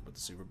last week with the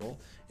Super Bowl,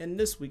 and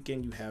this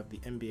weekend you have the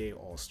NBA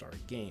All-Star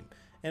Game.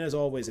 And as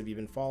always, if you've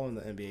been following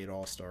the NBA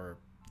All-Star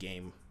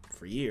Game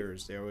for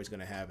years, they're always going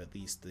to have at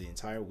least the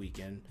entire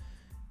weekend,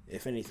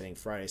 if anything,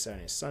 Friday,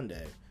 Saturday, and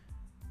Sunday,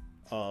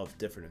 of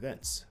different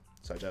events.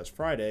 Such as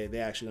Friday,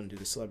 they're actually going to do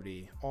the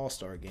Celebrity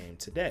All-Star Game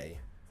today,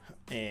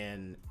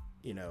 and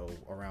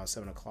around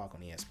 7 o'clock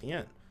on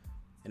ESPN,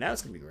 and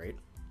that's going to be great.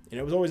 And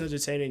it was always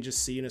entertaining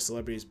just seeing the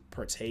celebrities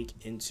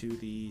partake into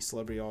the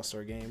Celebrity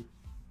All-Star Game,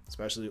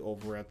 especially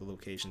over at the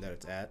location that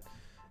it's at.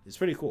 It's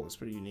pretty cool. It's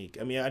pretty unique.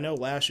 I mean, I know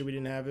last year we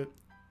didn't have it,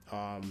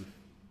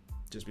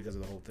 just because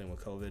of the whole thing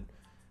with COVID.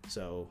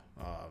 So,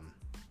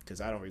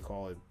 because I don't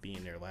recall it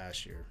being there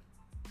last year,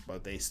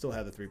 but they still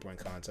have the 3-point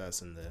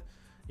contest and the,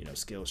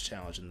 skills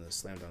challenge and the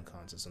slam dunk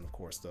contest, and of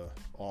course the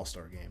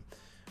All-Star Game,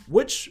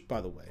 which,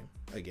 by the way,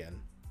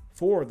 again,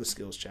 for the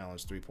skills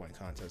challenge, 3-point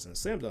contest, and the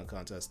slam dunk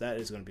contest, that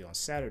is going to be on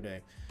Saturday,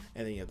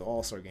 and then you have the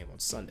All-Star Game on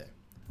Sunday.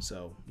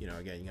 So,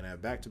 again, you're going to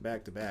have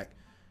back-to-back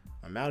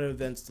amount of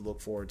events to look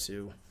forward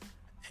to,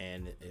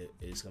 and it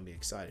is going to be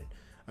exciting.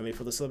 I mean,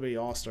 for the Celebrity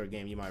All-Star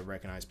Game, you might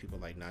recognize people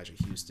like Nigel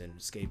Houston,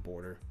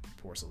 skateboarder,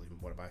 of course,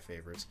 one of my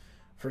favorites,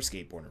 for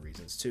skateboarding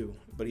reasons too,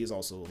 but he's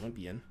also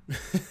Olympian.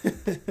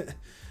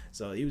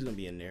 So he was going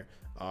to be in there.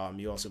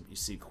 You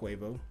see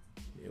Quavo,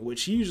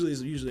 which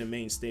is usually a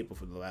main staple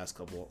for the last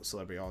couple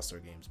Celebrity All-Star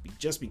Games,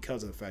 just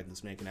because of the fact that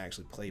this man can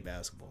actually play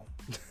basketball.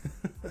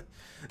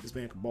 This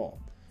man can ball,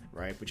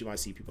 right? But you might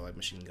see people like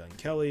Machine Gun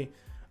Kelly,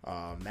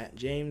 Matt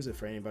James,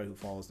 for anybody who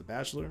follows The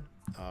Bachelor.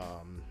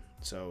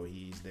 So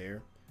he's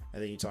there.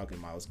 And then you're talking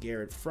Myles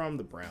Garrett from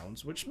the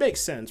Browns, which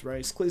makes sense, right?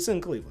 It's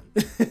in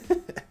Cleveland.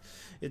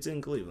 It's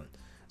in Cleveland.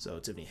 So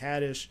Tiffany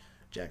Haddish,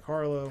 Jack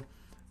Harlow.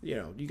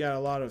 You got a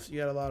lot of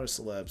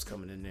celebs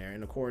coming in there,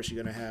 and of course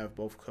you're gonna have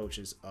both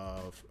coaches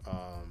of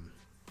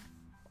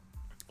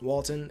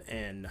Walton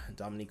and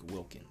Dominique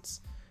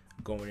Wilkins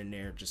going in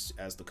there just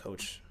as the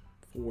coach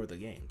for the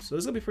game. So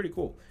this is gonna be pretty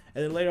cool.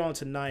 And then later on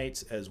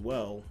tonight as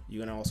well,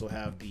 you're gonna also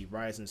have the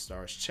Rising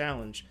Stars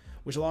Challenge,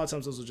 which a lot of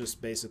times those are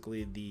just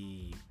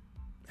basically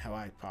how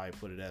I probably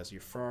put it as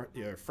your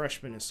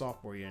freshman and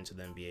sophomore year into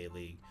the NBA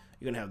league.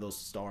 You're gonna have those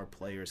star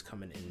players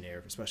coming in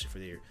there, especially for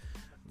their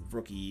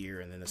rookie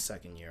year, and then the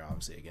second year,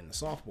 obviously, again, the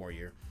sophomore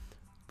year,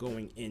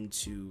 going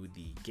into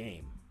the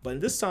game. But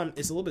this time,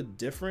 it's a little bit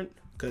different,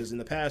 because in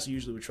the past,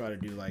 usually we try to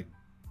do like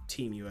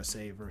Team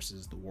USA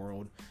versus the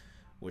world,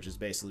 which is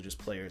basically just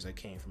players that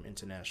came from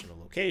international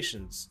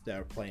locations that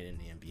are playing in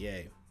the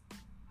NBA,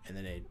 and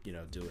then they,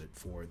 do it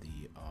for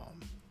the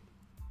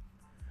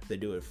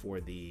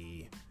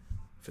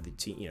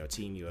team,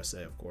 Team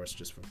USA, of course,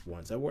 just for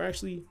ones that were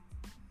actually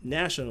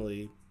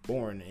nationally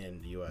born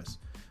in the U.S.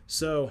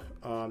 So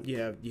you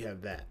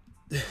have that.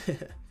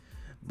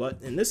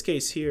 But in this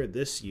case here,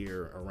 this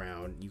year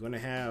around, you're going to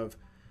have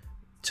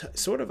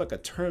sort of like a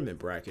tournament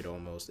bracket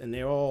almost, and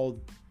they're all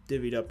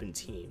divvied up in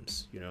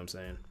teams, you know what I'm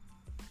saying?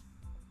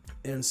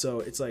 And so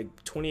it's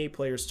like 28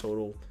 players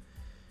total.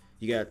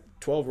 You got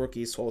 12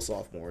 rookies, 12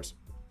 sophomores,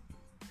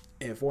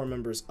 and 4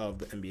 members of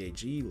the NBA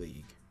G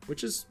League,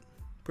 which is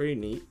pretty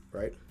neat,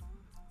 right?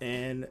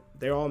 And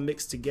they're all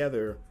mixed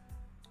together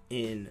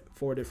in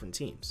 4 different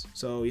teams.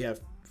 So you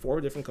have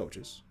 4 different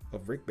coaches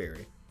of Rick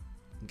Barry,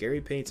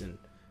 Gary Payton,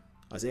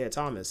 Isaiah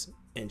Thomas,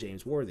 and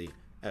James Worthy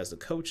as the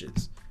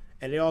coaches.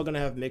 And they're all going to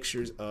have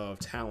mixtures of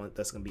talent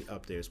that's going to be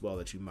up there as well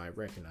that you might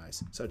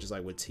recognize, such as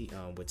like with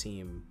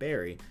Team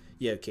Barry,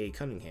 you have Cade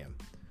Cunningham,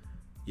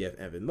 you have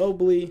Evan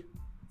Mobley,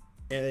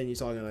 and then you're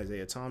talking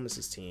Isaiah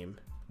Thomas's team,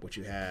 which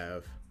you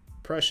have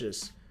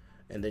Precious,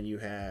 and then you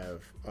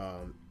have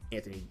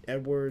Anthony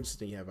Edwards,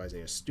 then you have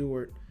Isaiah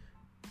Stewart,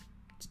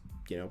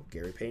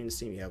 Gary Payton's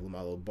team, you have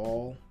LaMelo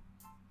Ball,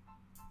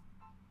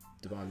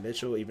 Devon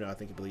Mitchell, even though I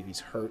believe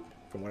he's hurt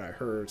from what I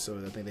heard, so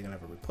I think they're going to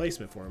have a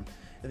replacement for him.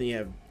 And then you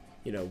have,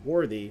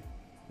 Worthy,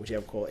 which you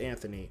have Cole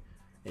Anthony,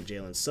 and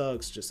Jalen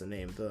Suggs, just to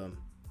name them.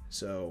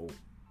 So,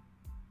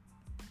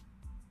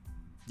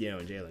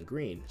 and Jalen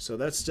Green. So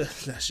that's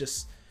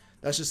just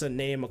to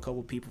name a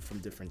couple people from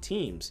different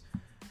teams.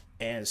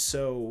 And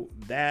so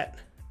that's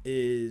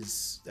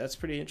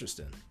pretty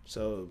interesting.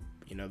 So,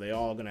 they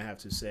all going to have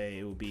to say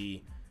it will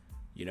be,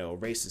 a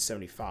race to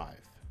 75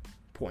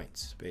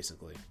 points,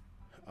 basically.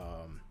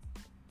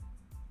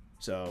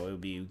 So it will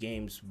be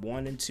games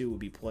 1 and 2 will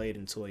be played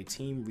until a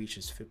team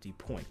reaches 50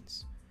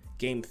 points.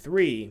 Game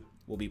 3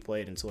 will be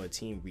played until a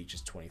team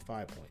reaches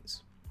 25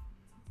 points.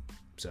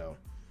 So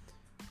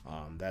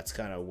that's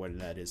kind of what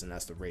that is, and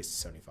that's the race to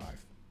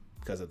 75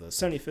 because of the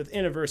 75th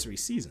anniversary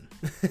season.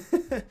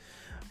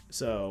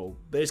 So,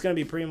 but it's going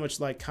to be pretty much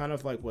like kind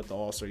of like what the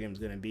All-Star game is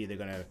going to be.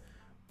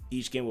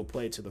 Each game will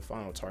play to the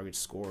final target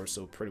score,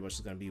 so pretty much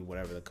it's going to be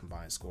whatever the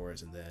combined score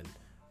is, and then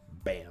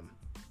bam,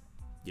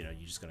 you're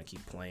just going to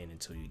keep playing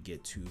until you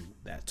get to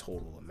that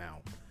total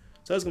amount.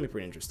 So that's going to be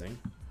pretty interesting.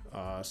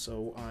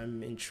 So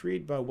I'm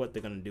intrigued by what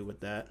they're going to do with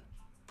that.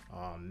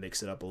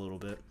 Mix it up a little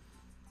bit.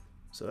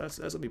 So that's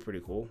going to be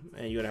pretty cool.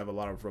 And you're going to have a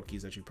lot of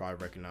rookies that you probably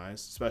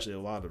recognize, especially a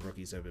lot of the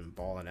rookies that have been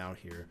balling out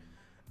here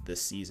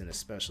this season,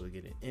 especially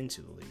getting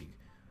into the league.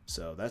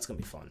 So that's going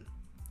to be fun.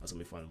 That's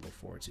going to be fun to look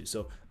forward to.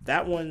 So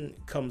that one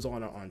comes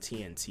on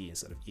TNT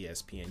instead of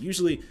ESPN.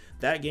 Usually,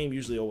 that game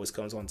always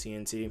comes on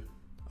TNT.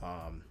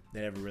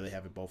 They never really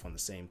have it both on the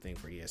same thing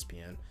for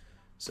ESPN.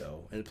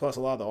 So, and plus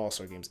a lot of the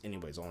All-Star games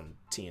anyways on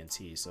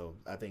TNT. So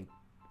I think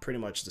pretty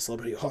much the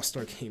Celebrity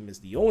All-Star game is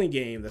the only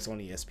game that's on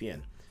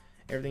ESPN.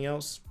 Everything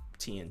else,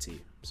 TNT.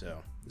 So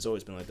it's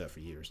always been like that for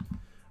years.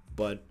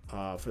 But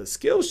for the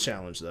skills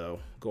challenge, though,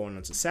 going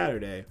into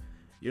Saturday,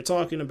 you're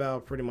talking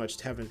about pretty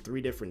much having 3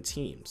 different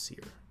teams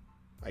here,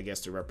 I guess,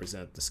 to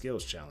represent the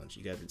skills challenge.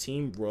 You got the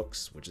Team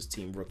Rooks, which is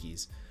team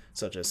rookies,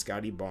 such as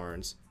Scotty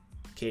Barnes,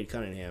 Cade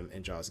Cunningham,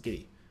 and Josh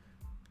Giddey.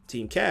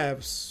 Team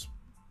Cavs,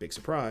 big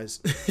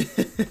surprise,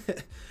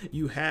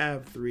 you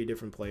have 3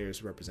 different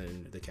players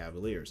representing the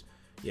Cavaliers.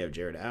 You have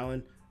Jared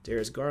Allen,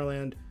 Darius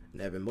Garland,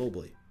 and Evan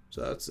Mobley.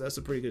 So that's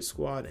a pretty good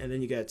squad. And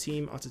then you got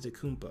Team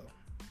Antetokounmpo,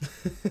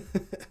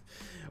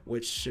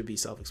 which should be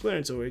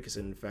self-explanatory because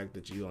in the fact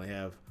that you only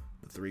have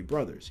the 3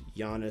 brothers,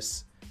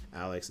 Giannis,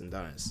 Alex, and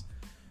Giannis.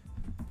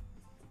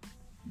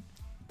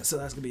 So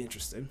that's going to be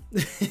interesting.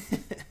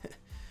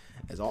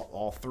 As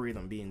all 3 of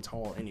them being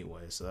tall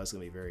anyway. So that's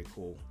going to be very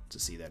cool to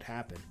see that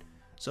happen.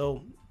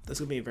 So that's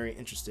going to be a very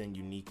interesting,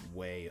 unique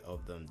way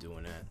of them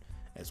doing that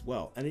as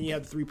well. And then you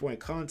have the 3-point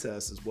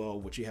contest as well,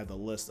 which you have the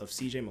list of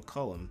CJ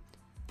McCollum,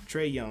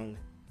 Trae Young,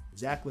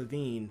 Zach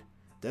LaVine,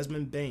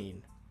 Desmond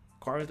Bane,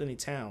 Karl-Anthony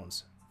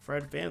Towns,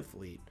 Fred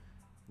VanVleet,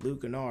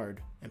 Luke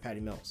Kennard, and Patty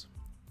Mills.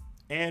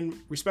 And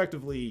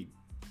respectively,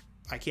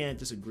 I can't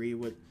disagree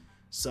with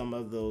some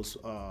of those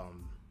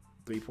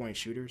 3-point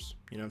shooters.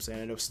 You know what I'm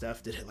saying? I know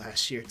Steph did it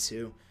last year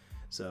too.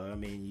 So, I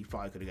mean, you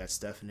probably could have got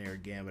Steph in there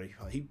again, but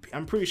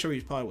I'm pretty sure he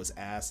probably was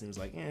asked and he was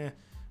like, nah,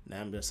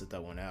 I'm going to sit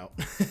that one out.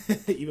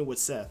 Even with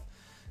Seth,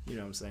 you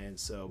know what I'm saying?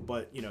 So,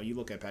 but, you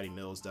look at Patty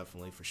Mills,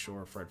 definitely, for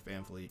sure. Fred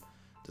VanVleet,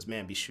 this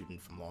man be shooting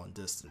from long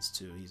distance,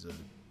 too.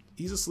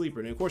 He's a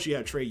sleeper. And, of course, you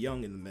have Trae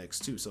Young in the mix,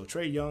 too. So,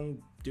 Trae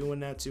Young doing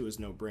that, too, is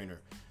no-brainer.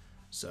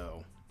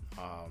 So,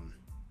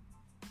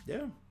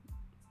 yeah.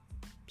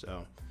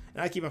 So,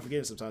 and I keep on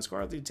forgetting sometimes.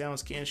 Karl-Anthony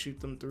Towns can shoot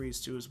them threes,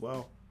 too, as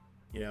well.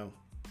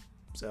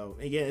 So,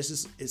 again,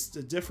 it's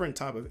a different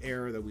type of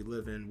era that we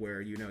live in where,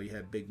 you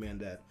have big men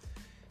that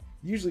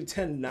usually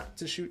tend not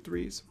to shoot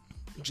threes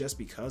just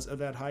because of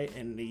that height,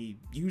 and they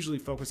usually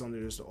focus on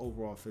just the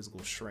overall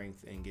physical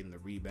strength and getting the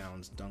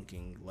rebounds,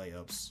 dunking,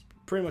 layups,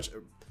 pretty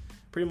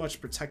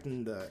much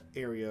protecting the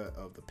area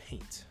of the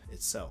paint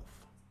itself.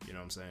 You know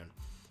what I'm saying?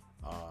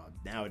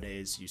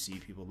 Nowadays, you see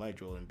people like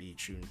Joel Embiid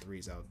shooting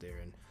threes out there,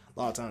 and a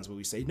lot of times when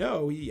we say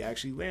no, he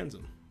actually lands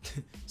them.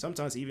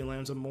 Sometimes he even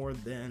lands them more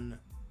than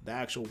the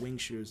actual wing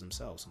shooters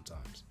themselves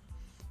sometimes.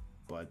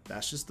 But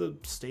that's just the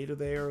state of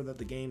the era that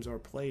the games are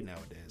played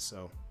nowadays.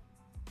 So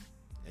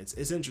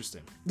it's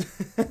interesting.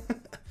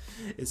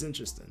 It's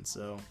interesting.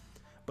 So,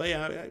 but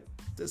yeah,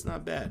 that's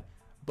not bad.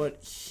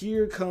 But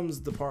here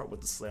comes the part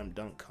with the slam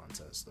dunk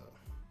contest,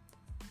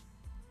 though.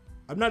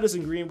 I'm not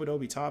disagreeing with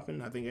Obi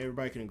Toppin. I think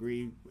everybody can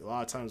agree. A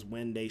lot of times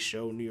when they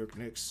show New York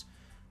Knicks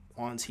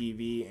on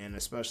TV, and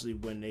especially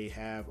when they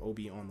have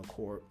Obi on the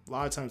court, a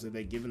lot of times if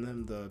they've given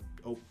them the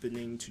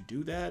opening to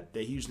do that,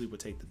 they usually would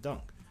take the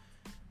dunk.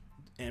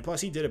 And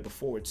plus, he did it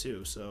before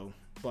too. So,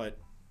 but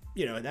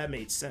that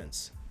made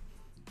sense.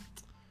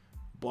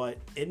 But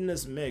in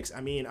this mix,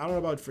 I mean, I don't know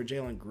about for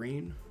Jalen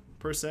Green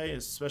per se,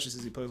 especially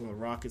since he plays on the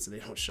Rockets and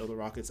they don't show the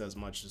Rockets as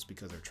much just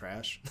because they're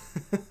trash.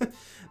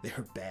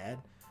 They're bad.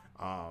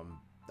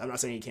 I'm not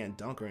saying he can't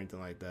dunk or anything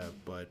like that,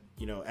 but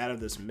out of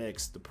this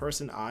mix, the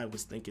person I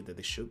was thinking that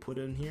they should put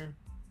in here,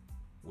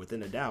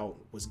 within a doubt,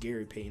 was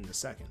Gary Payton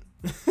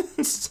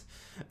II.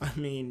 I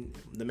mean,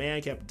 the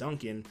man kept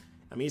dunking.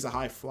 I mean, he's a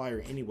high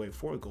flyer anyway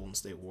for the Golden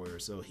State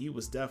Warriors, so he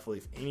was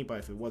definitely,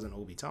 if it wasn't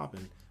Obi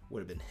Toppin, would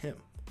have been him.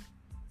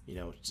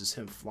 Just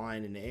him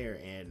flying in the air,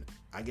 and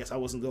I guess I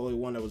wasn't the only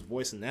one that was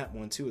voicing that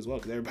one too as well,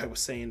 because everybody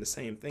was saying the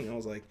same thing. I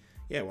was like,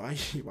 yeah, why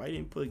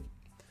didn't put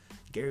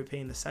Gary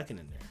Payton II in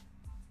there?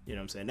 You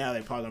know what I'm saying? Now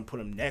they're probably going to put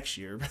him next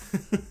year,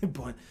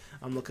 but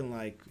I'm looking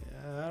like,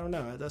 I don't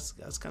know. That's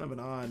kind of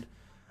an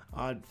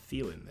odd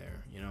feeling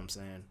there. You know what I'm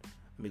saying?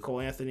 I mean,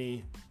 Cole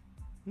Anthony,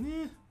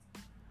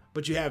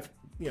 but you have,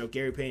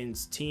 Gary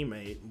Payton's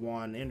teammate,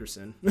 Juan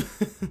Anderson,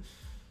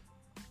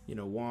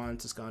 Juan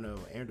Toscano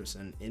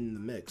Anderson in the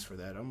mix for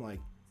that. I'm like,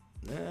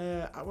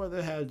 I'd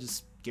rather have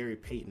just Gary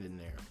Payton in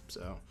there.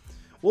 So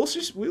we'll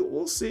see.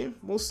 We'll see.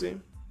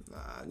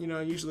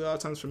 Usually a lot of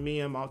times for me,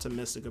 I'm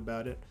optimistic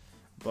about it,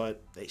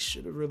 but they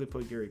should have really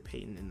put Gary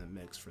Payton in the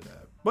mix for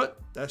that. But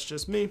that's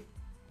just me.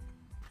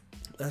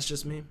 That's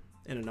just me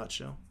in a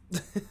nutshell.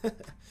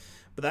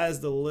 But that is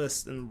the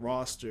list and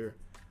roster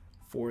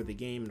for the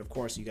game. And of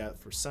course, you got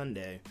for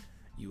Sunday,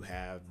 you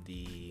have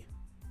the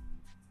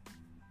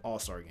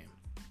All-Star game.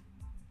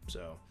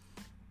 So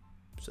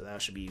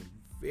that should be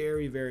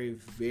very, very,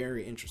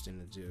 very interesting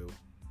to do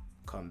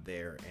come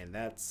there. And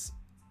that's,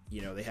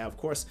 they have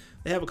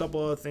a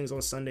couple of things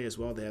on Sunday as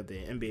well. They have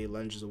the NBA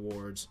Legends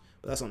Awards,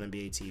 but that's on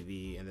NBA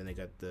TV. And then they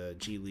got the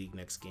G League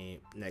Next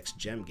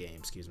Gem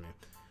game,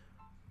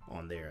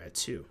 on there at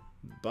 2.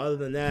 But other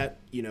than that,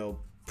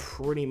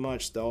 pretty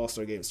much the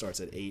All-Star game starts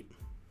at 8.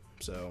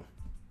 So,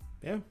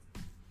 yeah.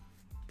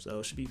 So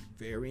it should be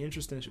very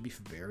interesting. It should be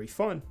very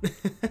fun.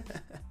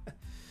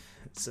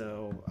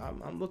 So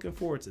I'm looking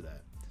forward to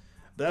that.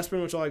 But that's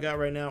pretty much all I got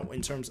right now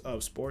in terms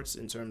of sports,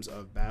 in terms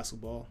of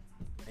basketball,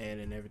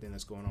 and in everything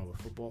that's going on with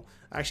football.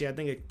 Actually, I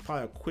think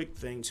probably a quick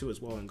thing, too,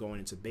 as well, in going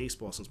into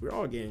baseball, since we're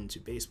all getting into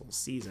baseball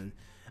season.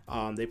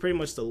 They pretty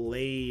much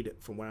delayed,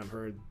 from what I've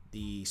heard,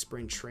 the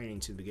spring training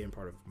to the beginning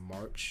part of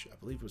March. I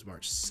believe it was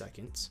March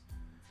 2nd,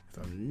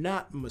 if I'm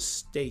not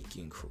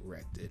mistaken,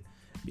 corrected.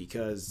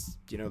 Because,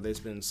 there's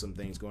been some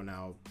things going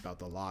out about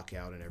the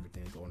lockout and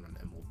everything going on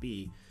in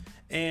MLB.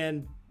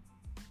 And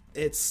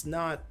it's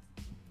not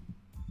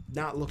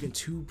looking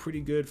too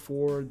pretty good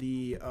for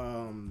the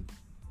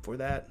for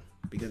that,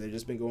 because they've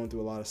just been going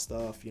through a lot of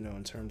stuff,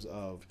 in terms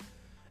of,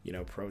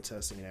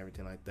 protesting and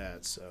everything like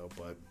that. So,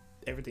 but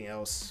everything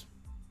else,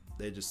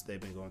 they've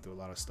been going through a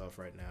lot of stuff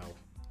right now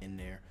in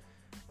there,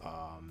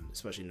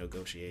 especially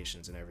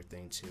negotiations and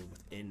everything too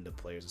within the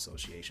Players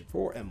Association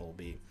for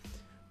MLB.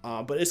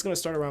 But it's going to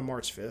start around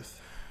March 5th.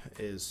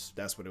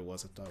 That's what it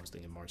was. I thought I was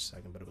thinking March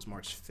 2nd, but it was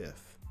March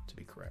 5th to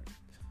be correct.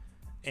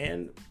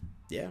 And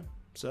yeah,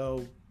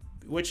 so,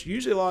 which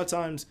usually a lot of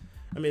times,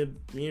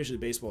 usually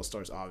baseball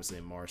starts obviously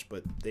in March,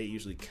 but they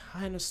usually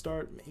kind of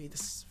start maybe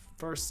this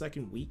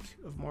second week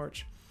of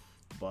March.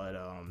 But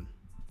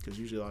because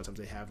usually a lot of times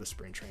they have the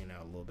spring training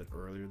out a little bit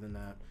earlier than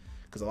that.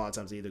 Because a lot of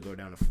times they either go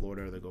down to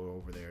Florida or they go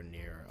over there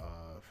near,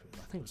 I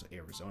think it was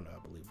Arizona,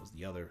 I believe was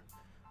the other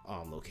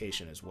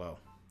location as well.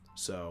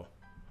 So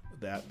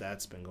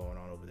that's been going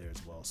on over there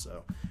as well.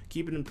 So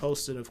keeping them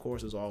posted, of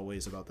course, as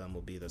always, about the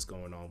MLB that's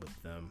going on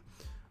with them.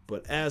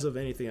 But as of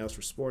anything else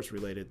for sports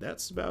related,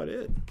 that's about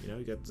it.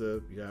 You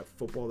got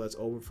football that's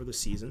over for the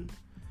season.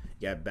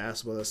 You got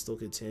basketball that's still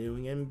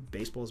continuing, and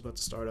baseball is about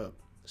to start up.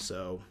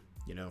 So,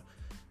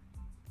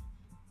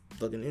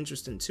 looking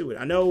interesting to it.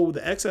 I know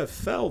the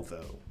XFL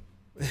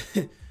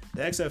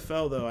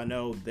though. I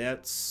know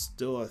that's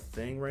still a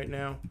thing right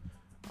now.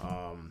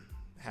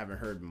 Haven't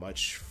heard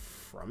much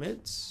from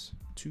it,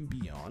 to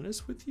be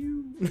honest with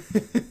you.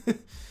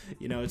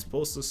 It's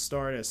supposed to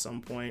start at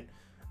some point.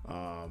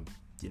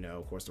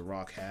 Of course, The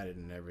Rock had it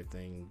and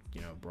everything,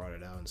 brought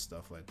it out and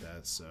stuff like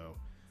that. So,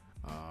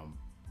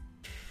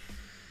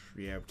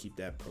 keep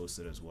that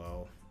posted as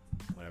well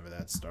whenever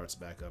that starts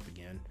back up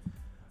again.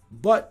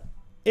 But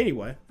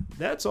anyway,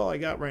 that's all I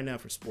got right now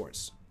for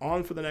sports.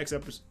 On for the next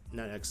episode,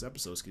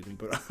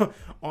 but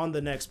on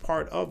the next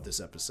part of this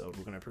episode,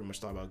 we're going to pretty much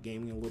talk about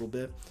gaming a little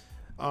bit.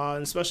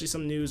 And especially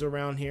some news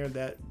around here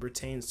that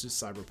pertains to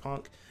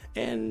Cyberpunk,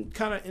 and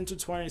kind of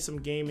intertwining some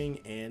gaming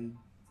and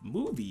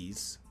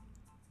movies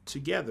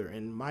together,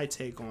 and my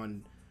take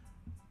on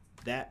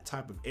that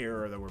type of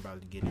era that we're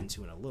about to get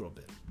into in a little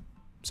bit.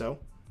 So,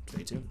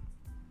 stay tuned.